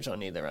anchors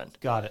on either end.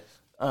 Got it.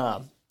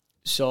 I'm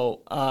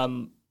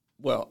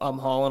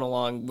hauling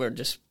along. We're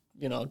just,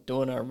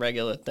 doing our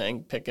regular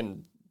thing,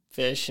 picking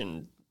fish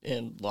and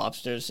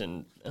lobsters,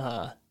 and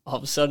all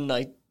of a sudden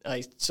I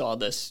saw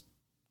this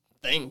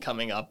thing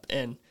coming up,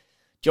 and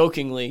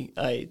jokingly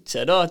I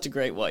said, "Oh, it's a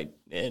great white,"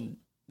 and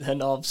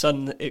then all of a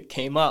sudden it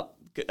came up.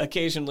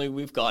 Occasionally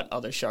we've got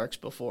other sharks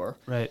before,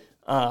 right?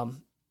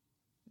 And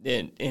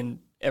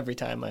every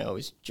time I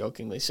always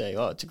jokingly say,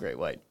 "Oh, it's a great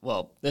white."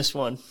 Well, this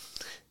one,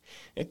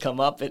 it come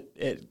up,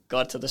 it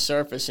got to the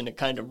surface, and it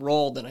kind of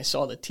rolled, and I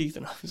saw the teeth,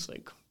 and I was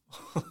like,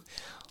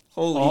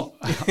 holy.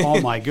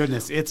 Oh my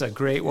goodness, it's a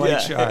great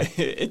white shark.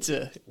 It's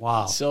a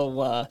wow.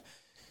 So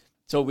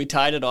we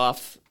tied it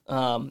off.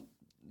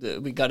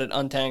 We got it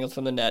untangled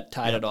from the net,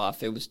 tied it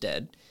off. It was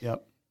dead.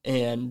 Yep.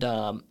 And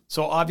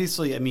so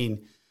obviously, I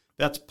mean,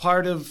 that's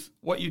part of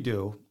what you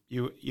do.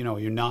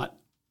 You're not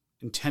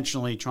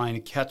intentionally trying to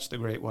catch the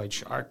great white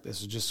shark.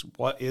 This is just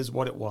what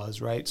it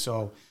was, right?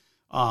 So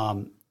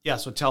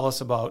so tell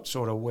us about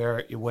sort of where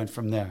it went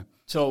from there.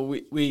 So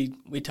we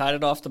tied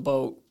it off the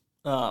boat,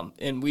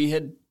 and we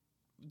had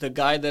the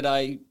guy that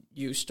I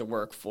used to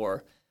work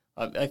for.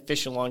 I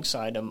fish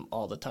alongside him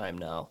all the time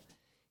now.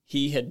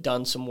 He had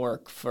done some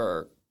work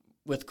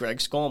with Greg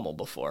Skolmel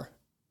before,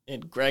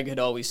 and Greg had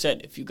always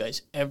said, "If you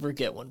guys ever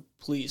get one,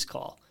 please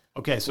call."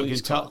 Okay, so can you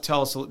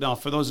tell us now,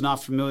 for those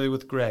not familiar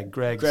with Greg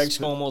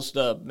Skolmel's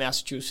the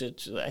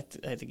Massachusetts. I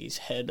think he's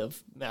head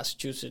of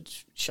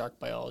Massachusetts shark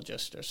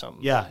biologist or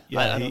something. Yeah.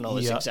 I don't know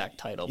his exact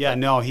title. Yeah,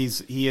 no,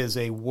 he is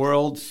a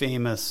world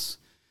famous.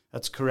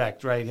 That's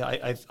correct, right?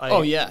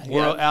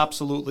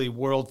 Absolutely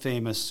world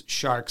famous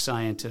shark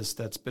scientist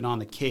that's been on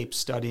the Cape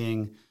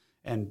studying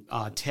and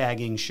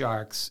tagging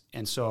sharks.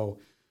 And so,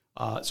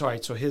 so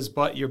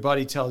your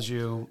buddy tells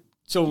you.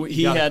 So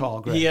he had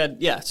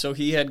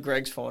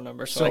Greg's phone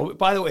number. So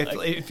by the way,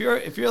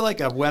 if you're like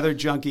a weather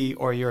junkie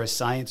or you're a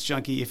science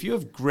junkie, if you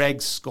have Greg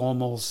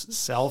Skolmel's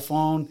cell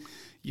phone,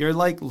 you're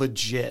like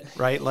legit,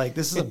 right? Like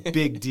this is a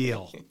big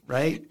deal,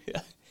 right?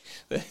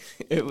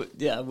 It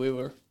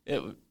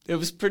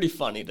was pretty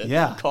funny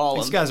to call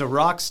him. This guy's a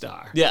rock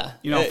star. Yeah.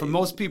 You know, for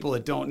most people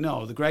that don't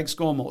know, the Greg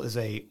Skomal is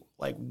a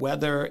like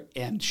weather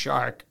and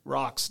shark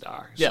rock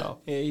star. Yeah,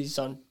 so. he's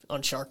on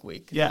Shark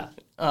Week. Yeah.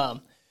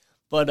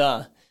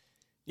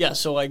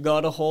 So I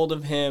got a hold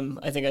of him.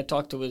 I think I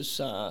talked to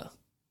his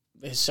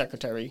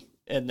secretary,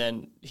 and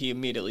then he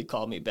immediately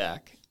called me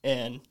back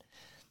and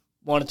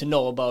wanted to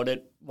know about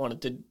it,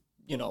 wanted to,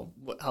 you know,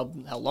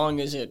 how long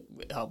is it,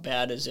 how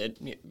bad is it,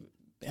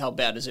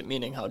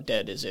 meaning how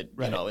dead is it,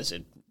 right. You know, is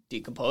it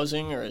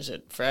decomposing or is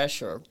it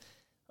fresh or,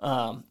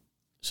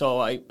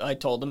 so I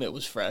told him it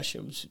was fresh.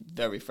 It was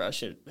very fresh.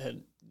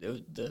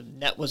 The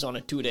net was on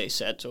a 2-day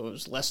set, so it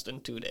was less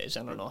than 2 days.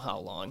 I don't know how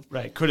long.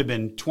 Right. Could have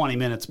been 20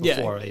 minutes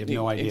before. They have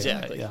no idea.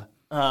 Exactly. Right?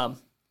 Yeah.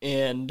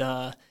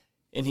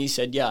 And he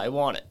said, yeah, I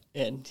want it.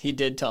 And he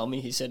did tell me,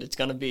 he said, it's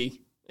going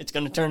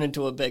to turn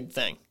into a big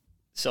thing.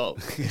 So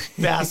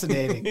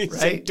fascinating, he right?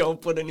 said,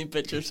 don't put any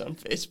pictures on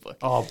Facebook.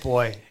 Oh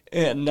boy.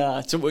 And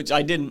so which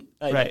I didn't.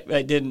 Right.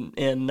 I didn't.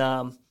 And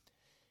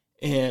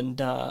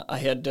I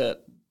had to.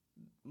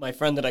 My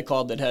friend that I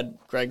called that had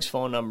Greg's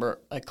phone number,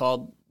 I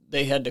called.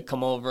 They had to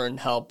come over and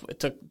help.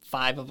 It took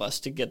 5 of us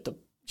to get the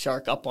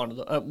shark up onto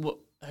the.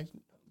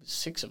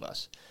 6 of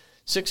us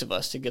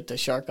to get the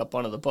shark up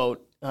onto the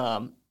boat.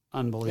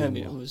 Unbelievable. I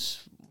mean, it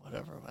was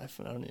whatever. I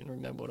don't even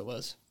remember what it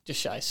was.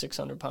 Just shy of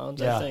 600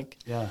 pounds, yeah, I think.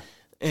 Yeah.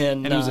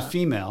 And it was a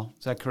female.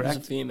 Is that correct? It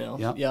was a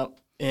female. Yep.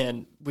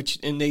 And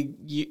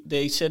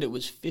they said it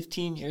was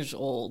 15 years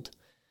old,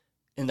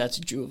 and that's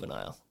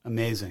juvenile.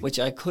 Amazing. Which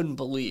I couldn't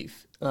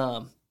believe.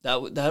 I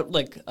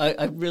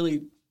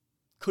really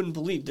couldn't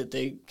believe that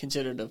they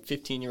considered a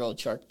 15-year-old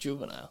shark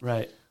juvenile.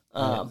 Right.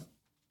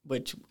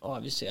 Which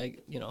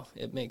obviously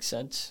it makes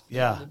sense.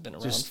 Yeah. They've been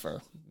around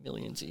for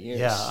millions of years.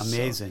 Yeah,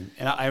 amazing. So.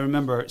 And I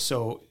remember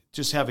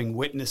just having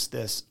witnessed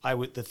this,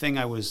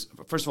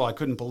 first of all, I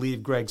couldn't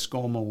believe Greg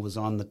Skomal was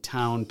on the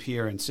town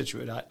pier in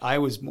Scituate. I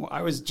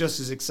was just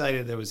as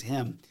excited that it was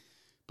him.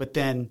 But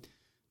then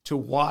to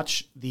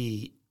watch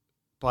the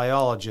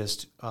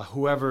biologist,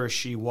 whoever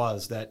she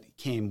was that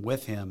came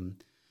with him,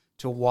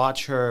 to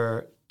watch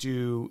her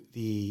do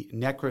the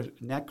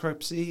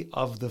necropsy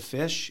of the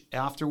fish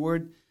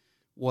afterward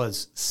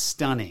was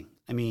stunning.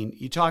 I mean,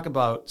 you talk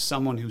about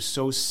someone who's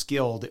so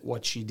skilled at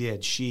what she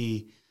did.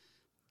 She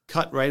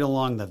cut right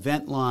along the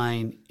vent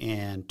line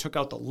and took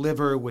out the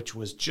liver, which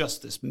was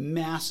just this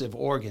massive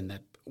organ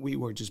that we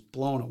were just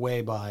blown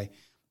away by.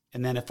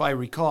 And then if I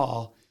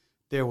recall,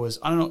 there was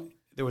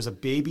a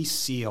baby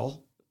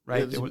seal,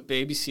 right? There was a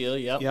baby seal,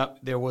 yep. Yep,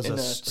 there was a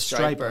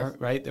striper,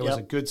 right? There was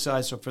a good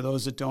size. So for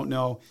those that don't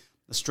know,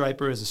 the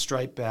striper is a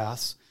striped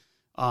bass,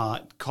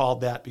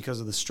 called that because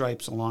of the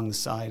stripes along the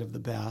side of the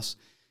bass.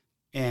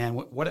 And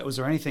what was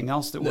there anything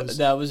else that was?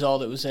 That was all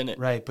that was in it.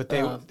 Right, but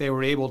they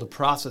were able to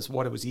process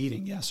what it was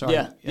eating. Yeah, sorry.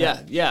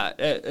 Yeah.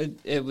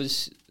 It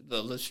was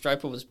the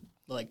striper was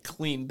like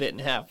clean bit in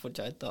half, which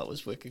I thought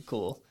was wicked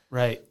cool.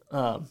 Right.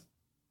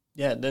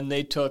 Then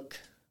they took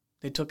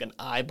an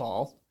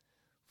eyeball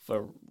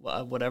for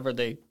whatever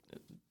they,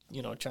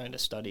 trying to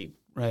study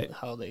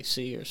how they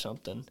see or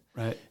something.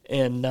 Right.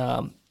 And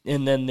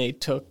then they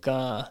took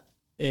a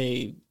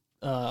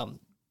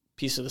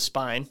piece of the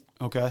spine.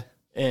 Okay.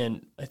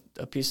 And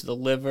a piece of the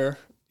liver.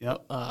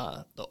 Yep.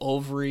 The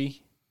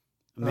ovary.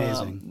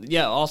 Amazing.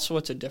 All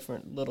sorts of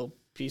different little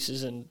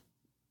pieces, and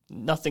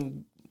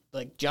nothing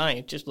like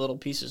giant, just little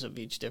pieces of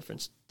each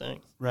different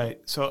thing. Right.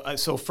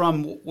 So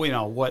from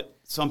what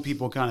some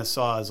people kind of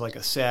saw as like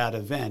a sad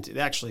event,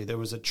 there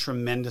was a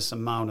tremendous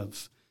amount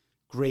of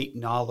great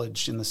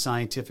knowledge in the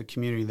scientific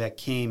community that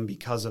came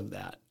because of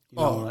that.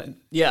 Right?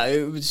 Yeah.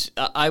 It was.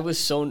 I was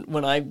so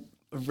when I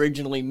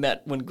originally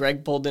met when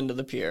Greg pulled into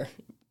the pier,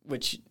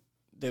 which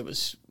there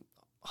was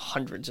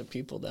hundreds of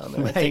people down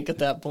there. Right. I think at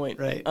that point.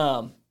 Right.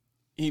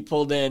 He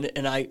pulled in,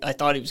 and I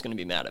thought he was going to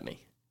be mad at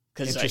me.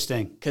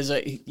 Interesting. Because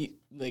I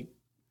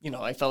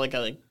felt like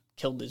I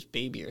killed his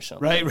baby or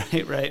something.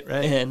 Right.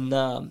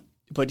 And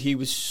but he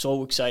was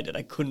so excited,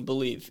 I couldn't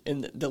believe.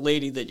 And the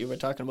lady that you were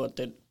talking about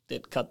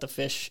that cut the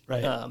fish,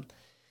 right.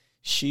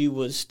 She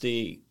was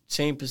the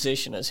same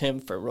position as him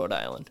for Rhode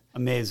Island.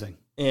 Amazing.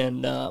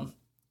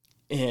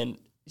 And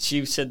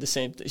she said the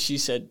same thing. She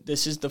said,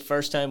 "This is the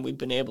first time we've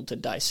been able to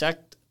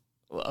dissect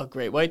a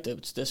great white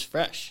that's this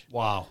fresh."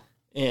 Wow.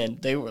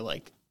 And they were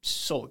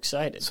so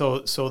excited. So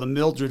the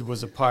Mildred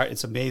was a part.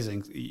 It's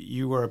amazing.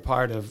 You were a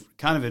part of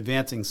kind of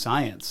advancing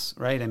science,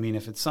 right? I mean,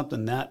 if it's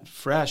something that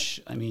fresh,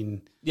 I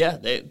mean, yeah,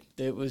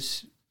 it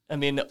was. I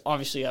mean,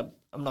 obviously, I'm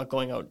not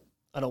going out.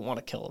 I don't want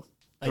to kill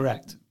them.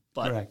 Correct.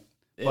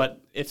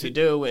 But if you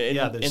do,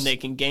 and they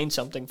can gain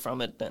something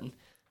from it, then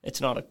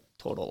it's not a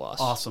total loss.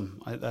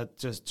 Awesome.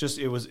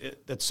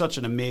 That's such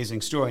an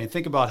amazing story. And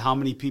think about how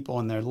many people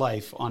in their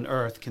life on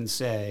Earth can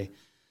say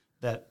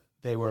that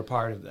they were a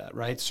part of that,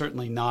 right?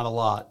 Certainly not a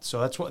lot.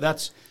 So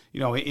that's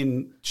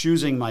in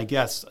choosing my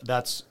guests,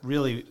 that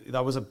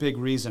was a big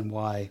reason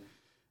why,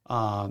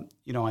 I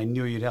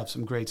knew you'd have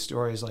some great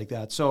stories like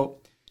that.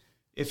 So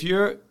if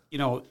you're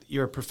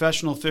a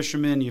professional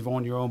fisherman, you've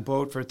owned your own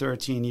boat for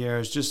 13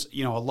 years, just,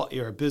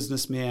 you're a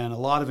businessman, a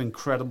lot of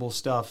incredible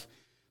stuff.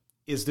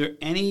 Is there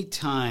any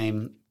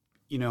time,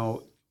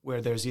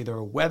 where there's either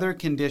a weather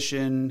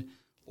condition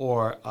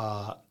or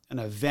an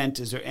event,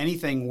 is there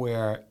anything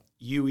where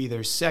you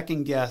either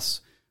second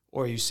guess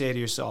or you say to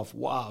yourself,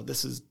 wow,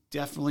 this is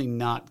definitely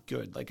not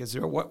good? Like, is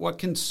there, what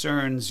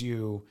concerns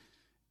you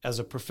as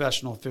a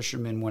professional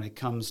fisherman when it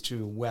comes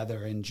to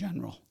weather in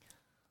general?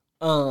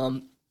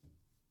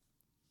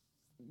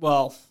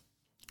 Well,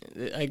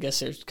 I guess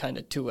there's kind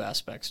of two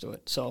aspects to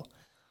it. So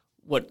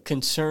what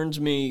concerns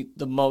me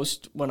the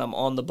most when I'm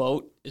on the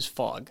boat is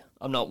fog.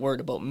 I'm not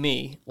worried about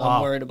me. Wow.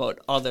 I'm worried about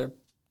other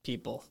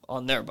people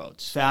on their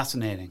boats.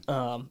 Fascinating.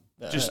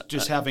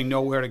 Just having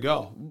nowhere to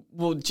go.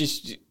 Well,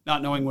 just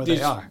not knowing where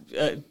they are.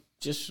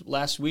 Just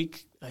last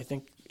week, I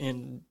think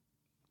in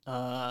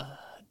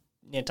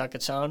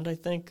Nantucket Sound, or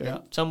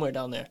somewhere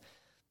down there,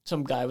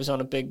 some guy was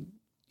on a big,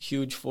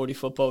 huge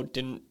 40-foot boat,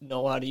 didn't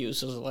know how to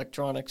use his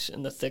electronics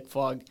in the thick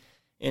fog,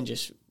 and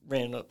just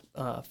ran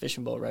a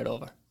fishing boat right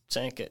over,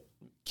 sank it.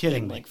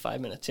 Kidding in me. like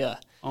 5 minutes, yeah.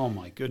 Oh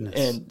my goodness.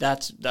 And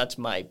that's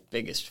my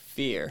biggest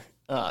fear,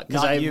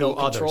 because I have no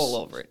control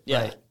over it.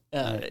 Yeah.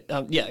 Right.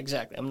 Yeah,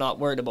 exactly. I'm not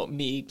worried about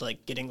me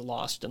like getting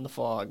lost in the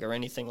fog or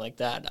anything like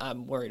that.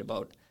 I'm worried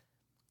about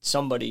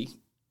somebody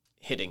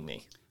hitting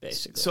me,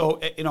 basically.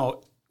 So,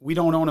 we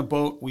don't own a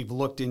boat. We've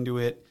looked into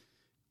it.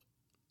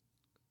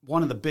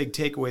 One of the big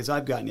takeaways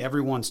I've gotten,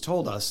 everyone's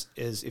told us,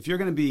 is if you're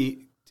going to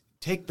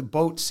take the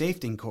boat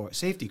safety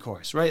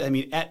course, right? I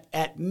mean,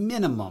 at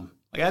minimum,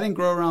 like I didn't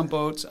grow around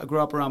boats. I grew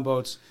up around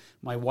boats.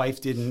 My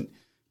wife didn't,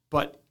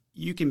 but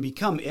you can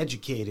become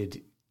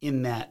educated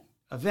in that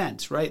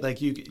event, right?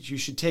 Like you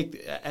should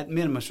take at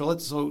minimum.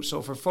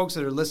 So for folks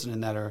that are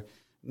listening that are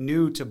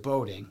new to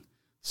boating,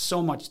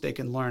 so much they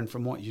can learn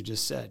from what you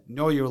just said.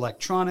 Know your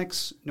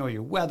electronics, know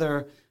your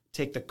weather,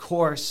 take the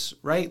course,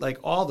 right? Like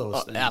all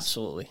those things.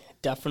 Absolutely.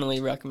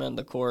 Definitely recommend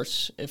the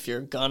course if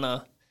you're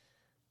gonna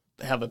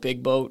have a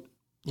big boat,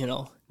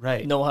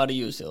 right. Know how to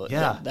use it.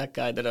 Yeah. That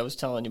guy that I was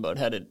telling you about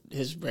had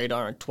his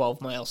radar on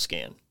 12-mile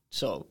scan.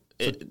 So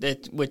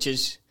which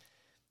is,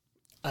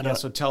 I don't know.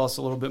 So tell us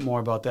a little bit more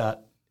about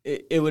that.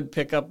 It would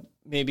pick up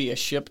maybe a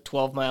ship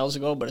 12 miles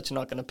ago, but it's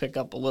not going to pick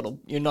up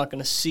you're not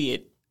going to see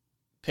it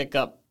pick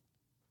up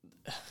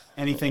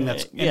anything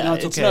that's it's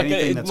okay. not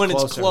Anything gonna, when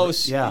closer, it's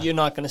close, yeah. You're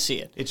not going to see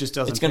it. It just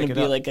doesn't. It's going to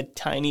be up. like a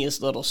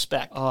tiniest little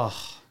speck. Oh,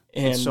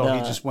 and so he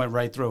just went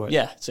right through it.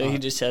 Yeah, so he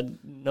just had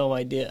no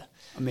idea.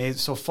 Amazing.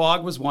 So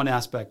fog was one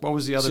aspect. What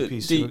was the other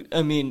piece?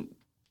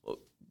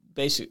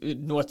 Basically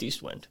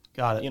northeast wind.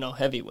 Got it.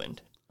 Heavy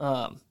wind.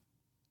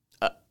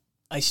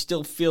 I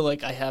still feel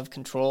like I have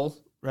control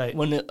right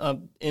when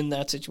I'm in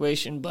that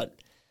situation, but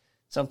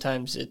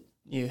sometimes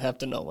you have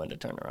to know when to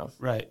turn around.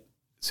 Right.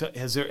 So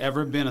has there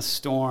ever been a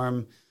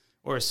storm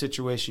or a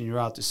situation you're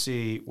out to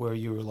sea where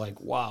you were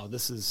like, wow,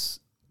 this is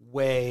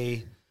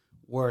way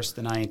worse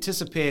than I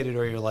anticipated,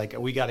 or you're like,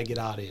 we got to get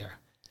out of here?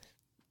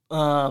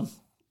 Well,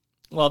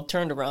 I've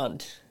turned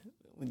around.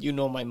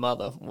 My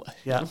mother.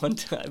 Yeah. One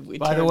time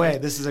By the way,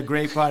 this is a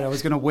great part. I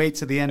was going to wait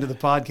to the end of the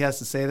podcast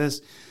to say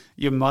this.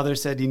 Your mother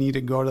said you need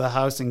to go to the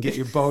house and get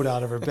your boat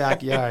out of her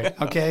backyard.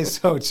 Okay,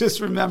 so just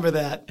remember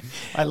that.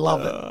 I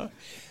love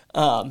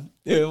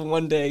it.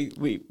 One day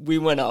we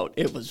went out.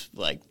 It was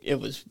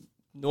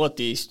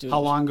northeast. How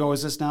long ago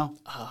was this now?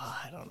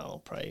 I don't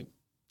know, probably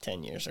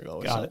 10 years ago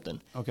or Got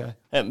something. It. Okay.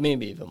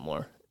 Maybe even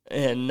more.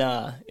 And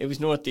it was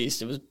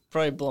northeast. It was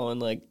probably blowing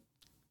like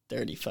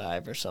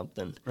 35 or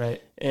something.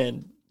 Right.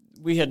 And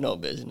we had no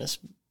business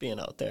being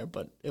out there,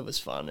 but it was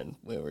fun, and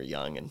we were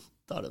young and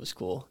thought it was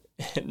cool.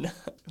 And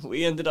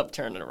we ended up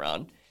turning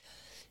around.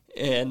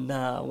 And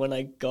when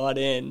I got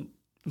in,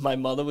 my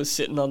mother was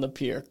sitting on the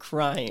pier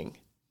crying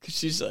because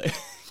she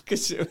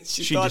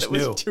thought it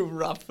was too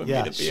rough for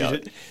me to be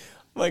out.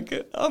 Like,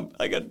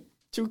 I got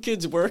 2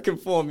 kids working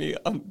for me.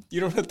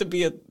 You don't have to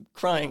be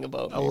crying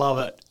about me. I love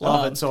it.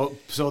 Love it. So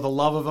the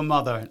love of a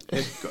mother,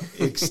 it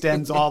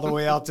extends all the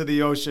way out to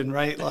the ocean,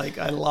 right? Like,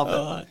 I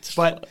love it.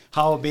 But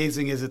how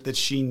amazing is it that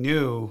she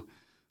knew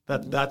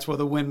that's where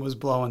the wind was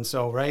blowing?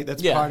 So, right?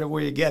 That's part of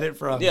where you get it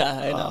from. Yeah,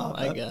 I know.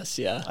 I guess,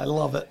 yeah. I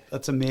love it.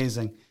 That's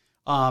amazing.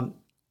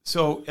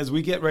 So as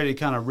we get ready to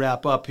kind of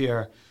wrap up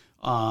here,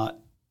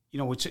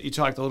 you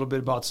talked a little bit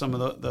about some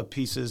of the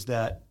pieces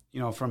that,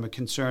 from a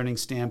concerning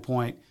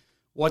standpoint.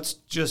 What's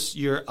just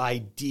your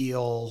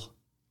ideal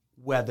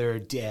weather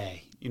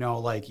day?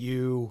 Like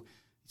you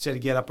said to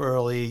get up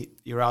early,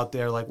 you're out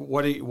there. Like,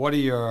 what are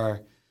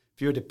your,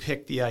 if you were to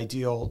pick the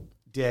ideal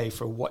day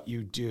for what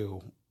you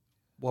do,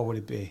 what would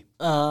it be?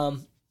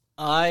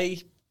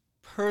 I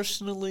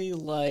personally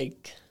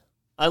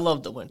I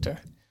love the winter.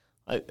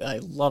 I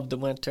love the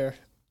winter.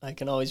 I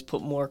can always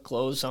put more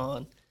clothes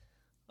on.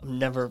 I'm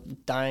never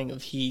dying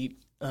of heat.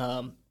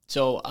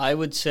 So I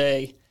would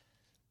say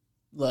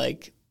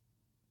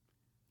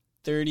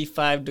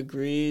 35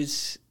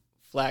 degrees,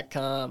 flat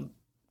calm,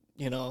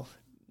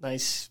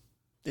 nice.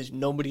 There's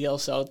nobody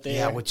else out there.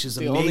 Yeah, which is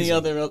the amazing. only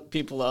other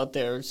people out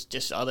there is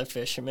just other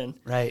fishermen.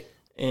 Right.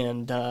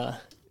 and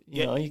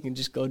you know, you can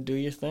just go do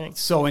your thing.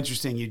 So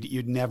interesting.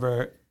 You'd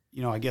never,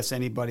 you know, I guess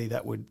anybody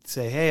that would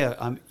say, hey,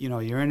 you know,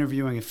 you're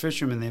interviewing a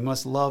fisherman, they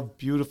must love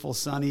beautiful,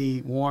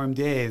 sunny, warm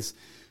days.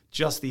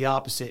 Just the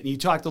opposite. And you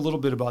talked a little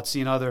bit about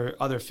seeing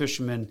other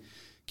fishermen.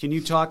 Can you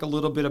talk a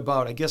little bit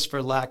about, I guess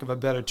for lack of a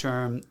better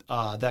term,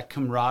 that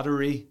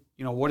camaraderie?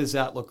 You know, what does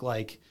that look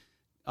like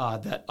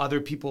that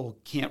other people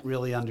can't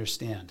really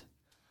understand?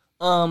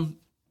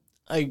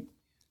 I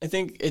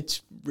think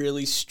it's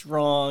really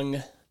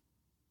strong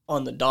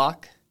on the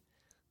dock,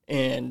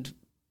 and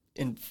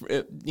in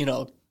you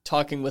know,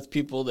 talking with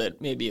people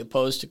that may be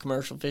opposed to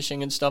commercial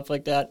fishing and stuff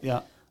like that.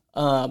 Yeah.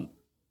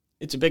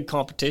 It's a big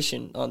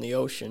competition on the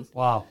ocean.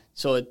 Wow.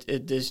 So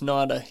there's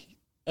not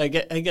I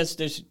guess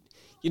there's,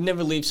 you'd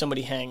never leave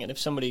somebody hanging if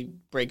somebody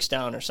breaks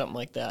down or something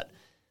like that.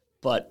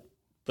 But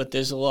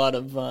there's a lot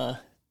of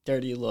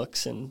dirty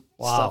looks and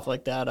stuff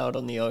like that out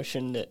on the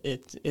ocean.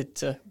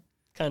 It's a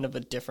kind of a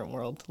different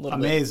world. A little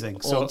amazing.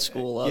 Bit old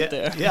school out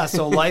there. Yeah.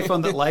 So life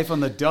on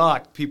the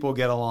dock, people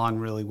get along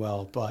really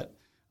well, but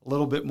a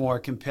little bit more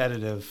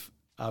competitive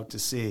out to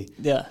sea.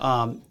 Yeah.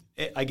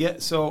 I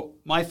get. So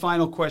my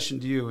final question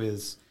to you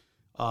is,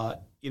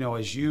 you know,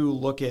 as you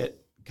look at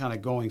kind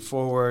of going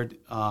forward,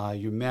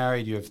 you're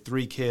married, you have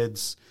 3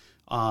 kids.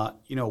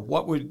 You know,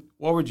 what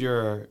would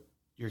your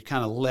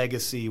kind of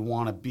legacy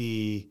want to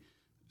be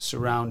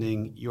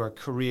surrounding your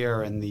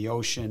career in the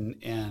ocean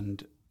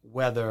and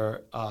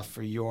weather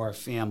for your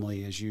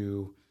family as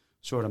you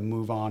sort of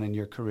move on in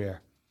your career?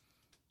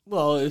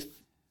 Well,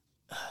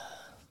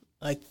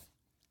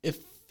 if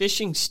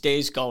fishing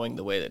stays going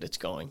the way that it's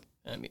going,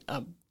 I mean,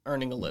 I'm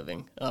earning a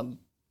living.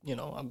 You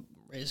know, I'm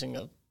raising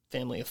a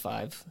family of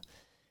 5,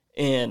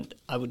 and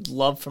I would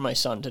love for my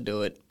son to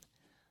do it.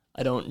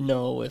 I don't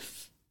know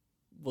if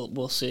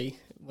we'll see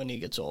when he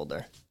gets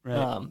older.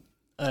 Right.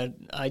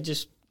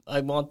 I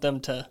want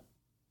them to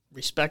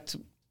respect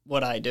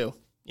what I do,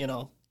 you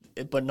know,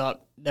 but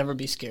never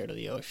be scared of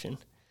the ocean.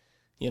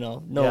 You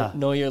know,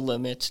 know your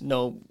limits,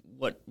 know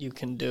what you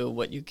can do,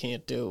 what you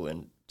can't do,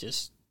 and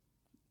just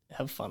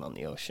have fun on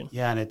the ocean.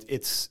 Yeah, and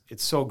it's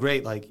so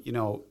great. Like, you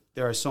know,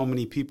 there are so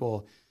many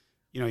people,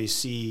 you know, you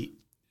see,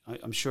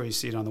 I'm sure you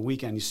see it on the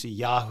weekend, you see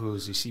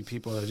yahoos, you see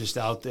people that are just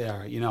out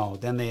there, you know,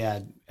 then they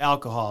add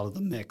alcohol to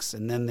the mix,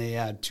 and then they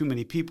add too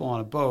many people on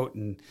a boat.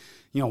 And,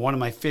 you know, one of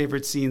my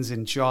favorite scenes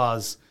in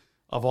Jaws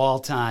of all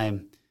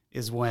time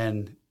is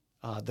when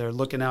they're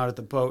looking out at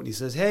the boat, and he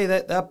says, hey,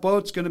 that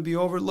boat's going to be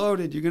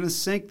overloaded, you're going to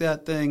sink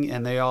that thing,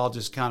 and they all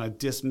just kind of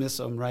dismiss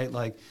them, right?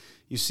 Like,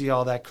 you see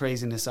all that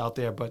craziness out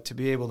there, but to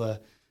be able to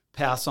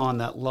pass on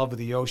that love of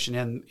the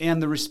ocean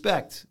and the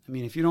respect. I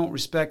mean, if you don't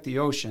respect the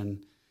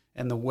ocean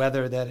and the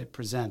weather that it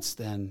presents,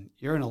 then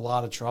you're in a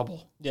lot of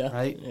trouble. Yeah,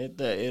 right.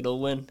 It'll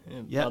win.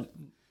 Yeah,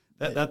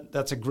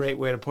 that's a great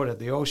way to put it.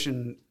 The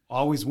ocean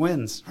always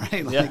wins,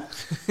 right? Like, yeah.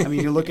 I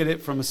mean, you look at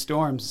it from a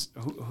storm's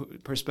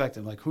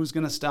perspective. Like, who's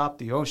going to stop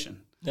the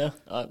ocean? Yeah,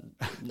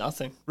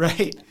 nothing.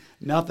 Right,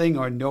 nothing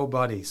or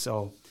nobody.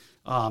 So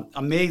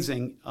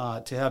amazing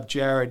to have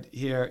Jared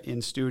here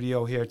in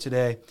studio here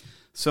today.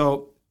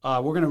 So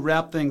we're going to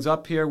wrap things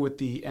up here with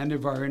the end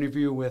of our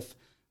interview with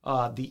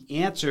the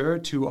answer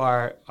to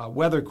our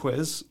weather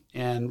quiz.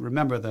 And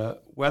remember, the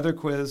weather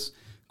quiz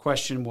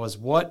question was,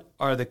 what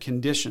are the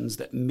conditions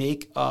that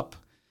make up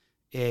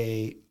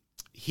a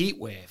heat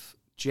wave?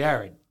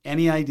 Jared,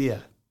 any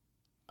idea?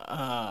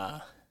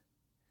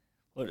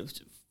 What is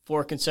it,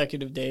 4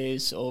 consecutive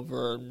days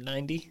over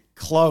 90?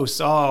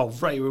 Close. Oh,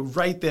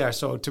 right there.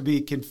 So to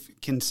be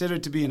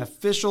considered to be an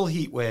official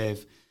heat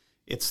wave,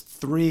 it's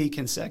 3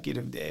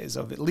 consecutive days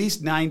of at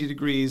least 90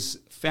 degrees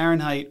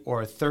Fahrenheit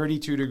or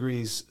 32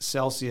 degrees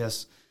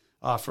Celsius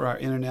for our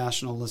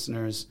international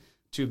listeners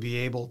to be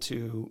able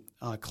to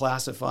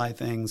classify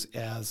things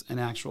as an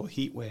actual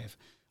heat wave.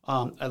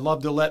 I'd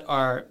love to let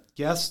our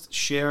guests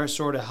share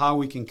sort of how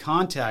we can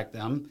contact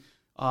them.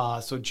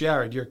 So,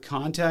 Jared, your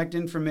contact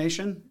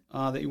information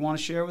that you want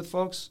to share with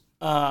folks?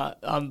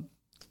 I'm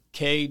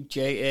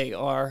KJARLOB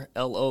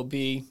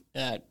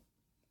at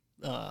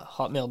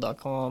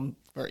hotmail.com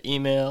for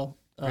email.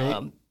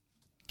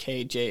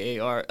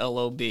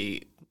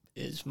 KJARLOB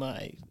is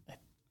I'm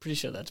pretty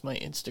sure that's my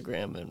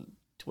Instagram and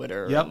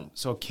Twitter. Yep.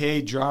 So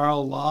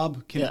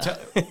KJarlob.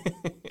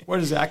 Where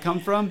does that come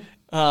from?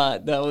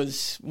 That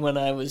was when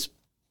I was,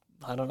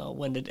 I don't know,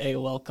 when did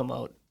AOL come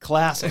out?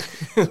 Classic.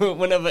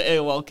 Whenever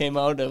AOL came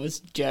out, it was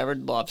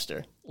Jared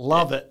Lobster.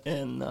 Love it.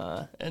 And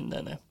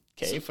then a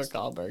K for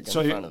Karlberg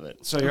in front of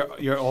it. So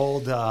your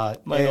old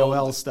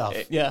AOL stuff.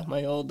 Yeah,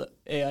 my old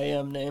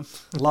AIM name.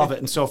 Love it.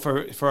 And so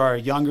for our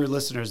younger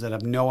listeners that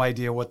have no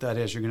idea what that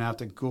is, you're going to have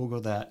to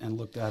Google that and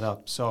look that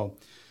up. So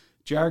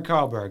Jared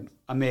Karlberg,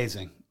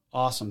 amazing.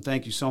 Awesome.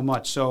 Thank you so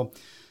much. So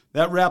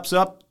that wraps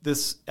up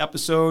this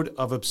episode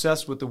of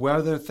Obsessed with the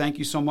Weather. Thank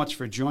you so much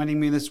for joining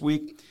me this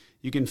week.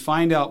 You can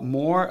find out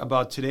more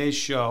about today's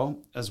show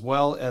as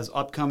well as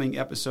upcoming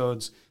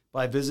episodes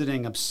by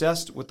visiting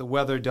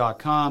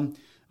obsessedwiththeweather.com.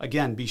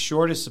 Again, be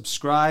sure to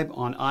subscribe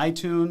on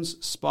iTunes,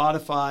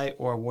 Spotify,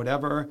 or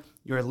whatever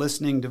your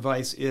listening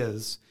device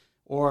is,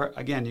 Or,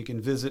 again, you can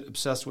visit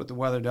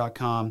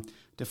obsessedwiththeweather.com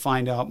to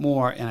find out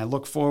more. And I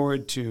look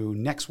forward to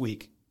next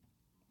week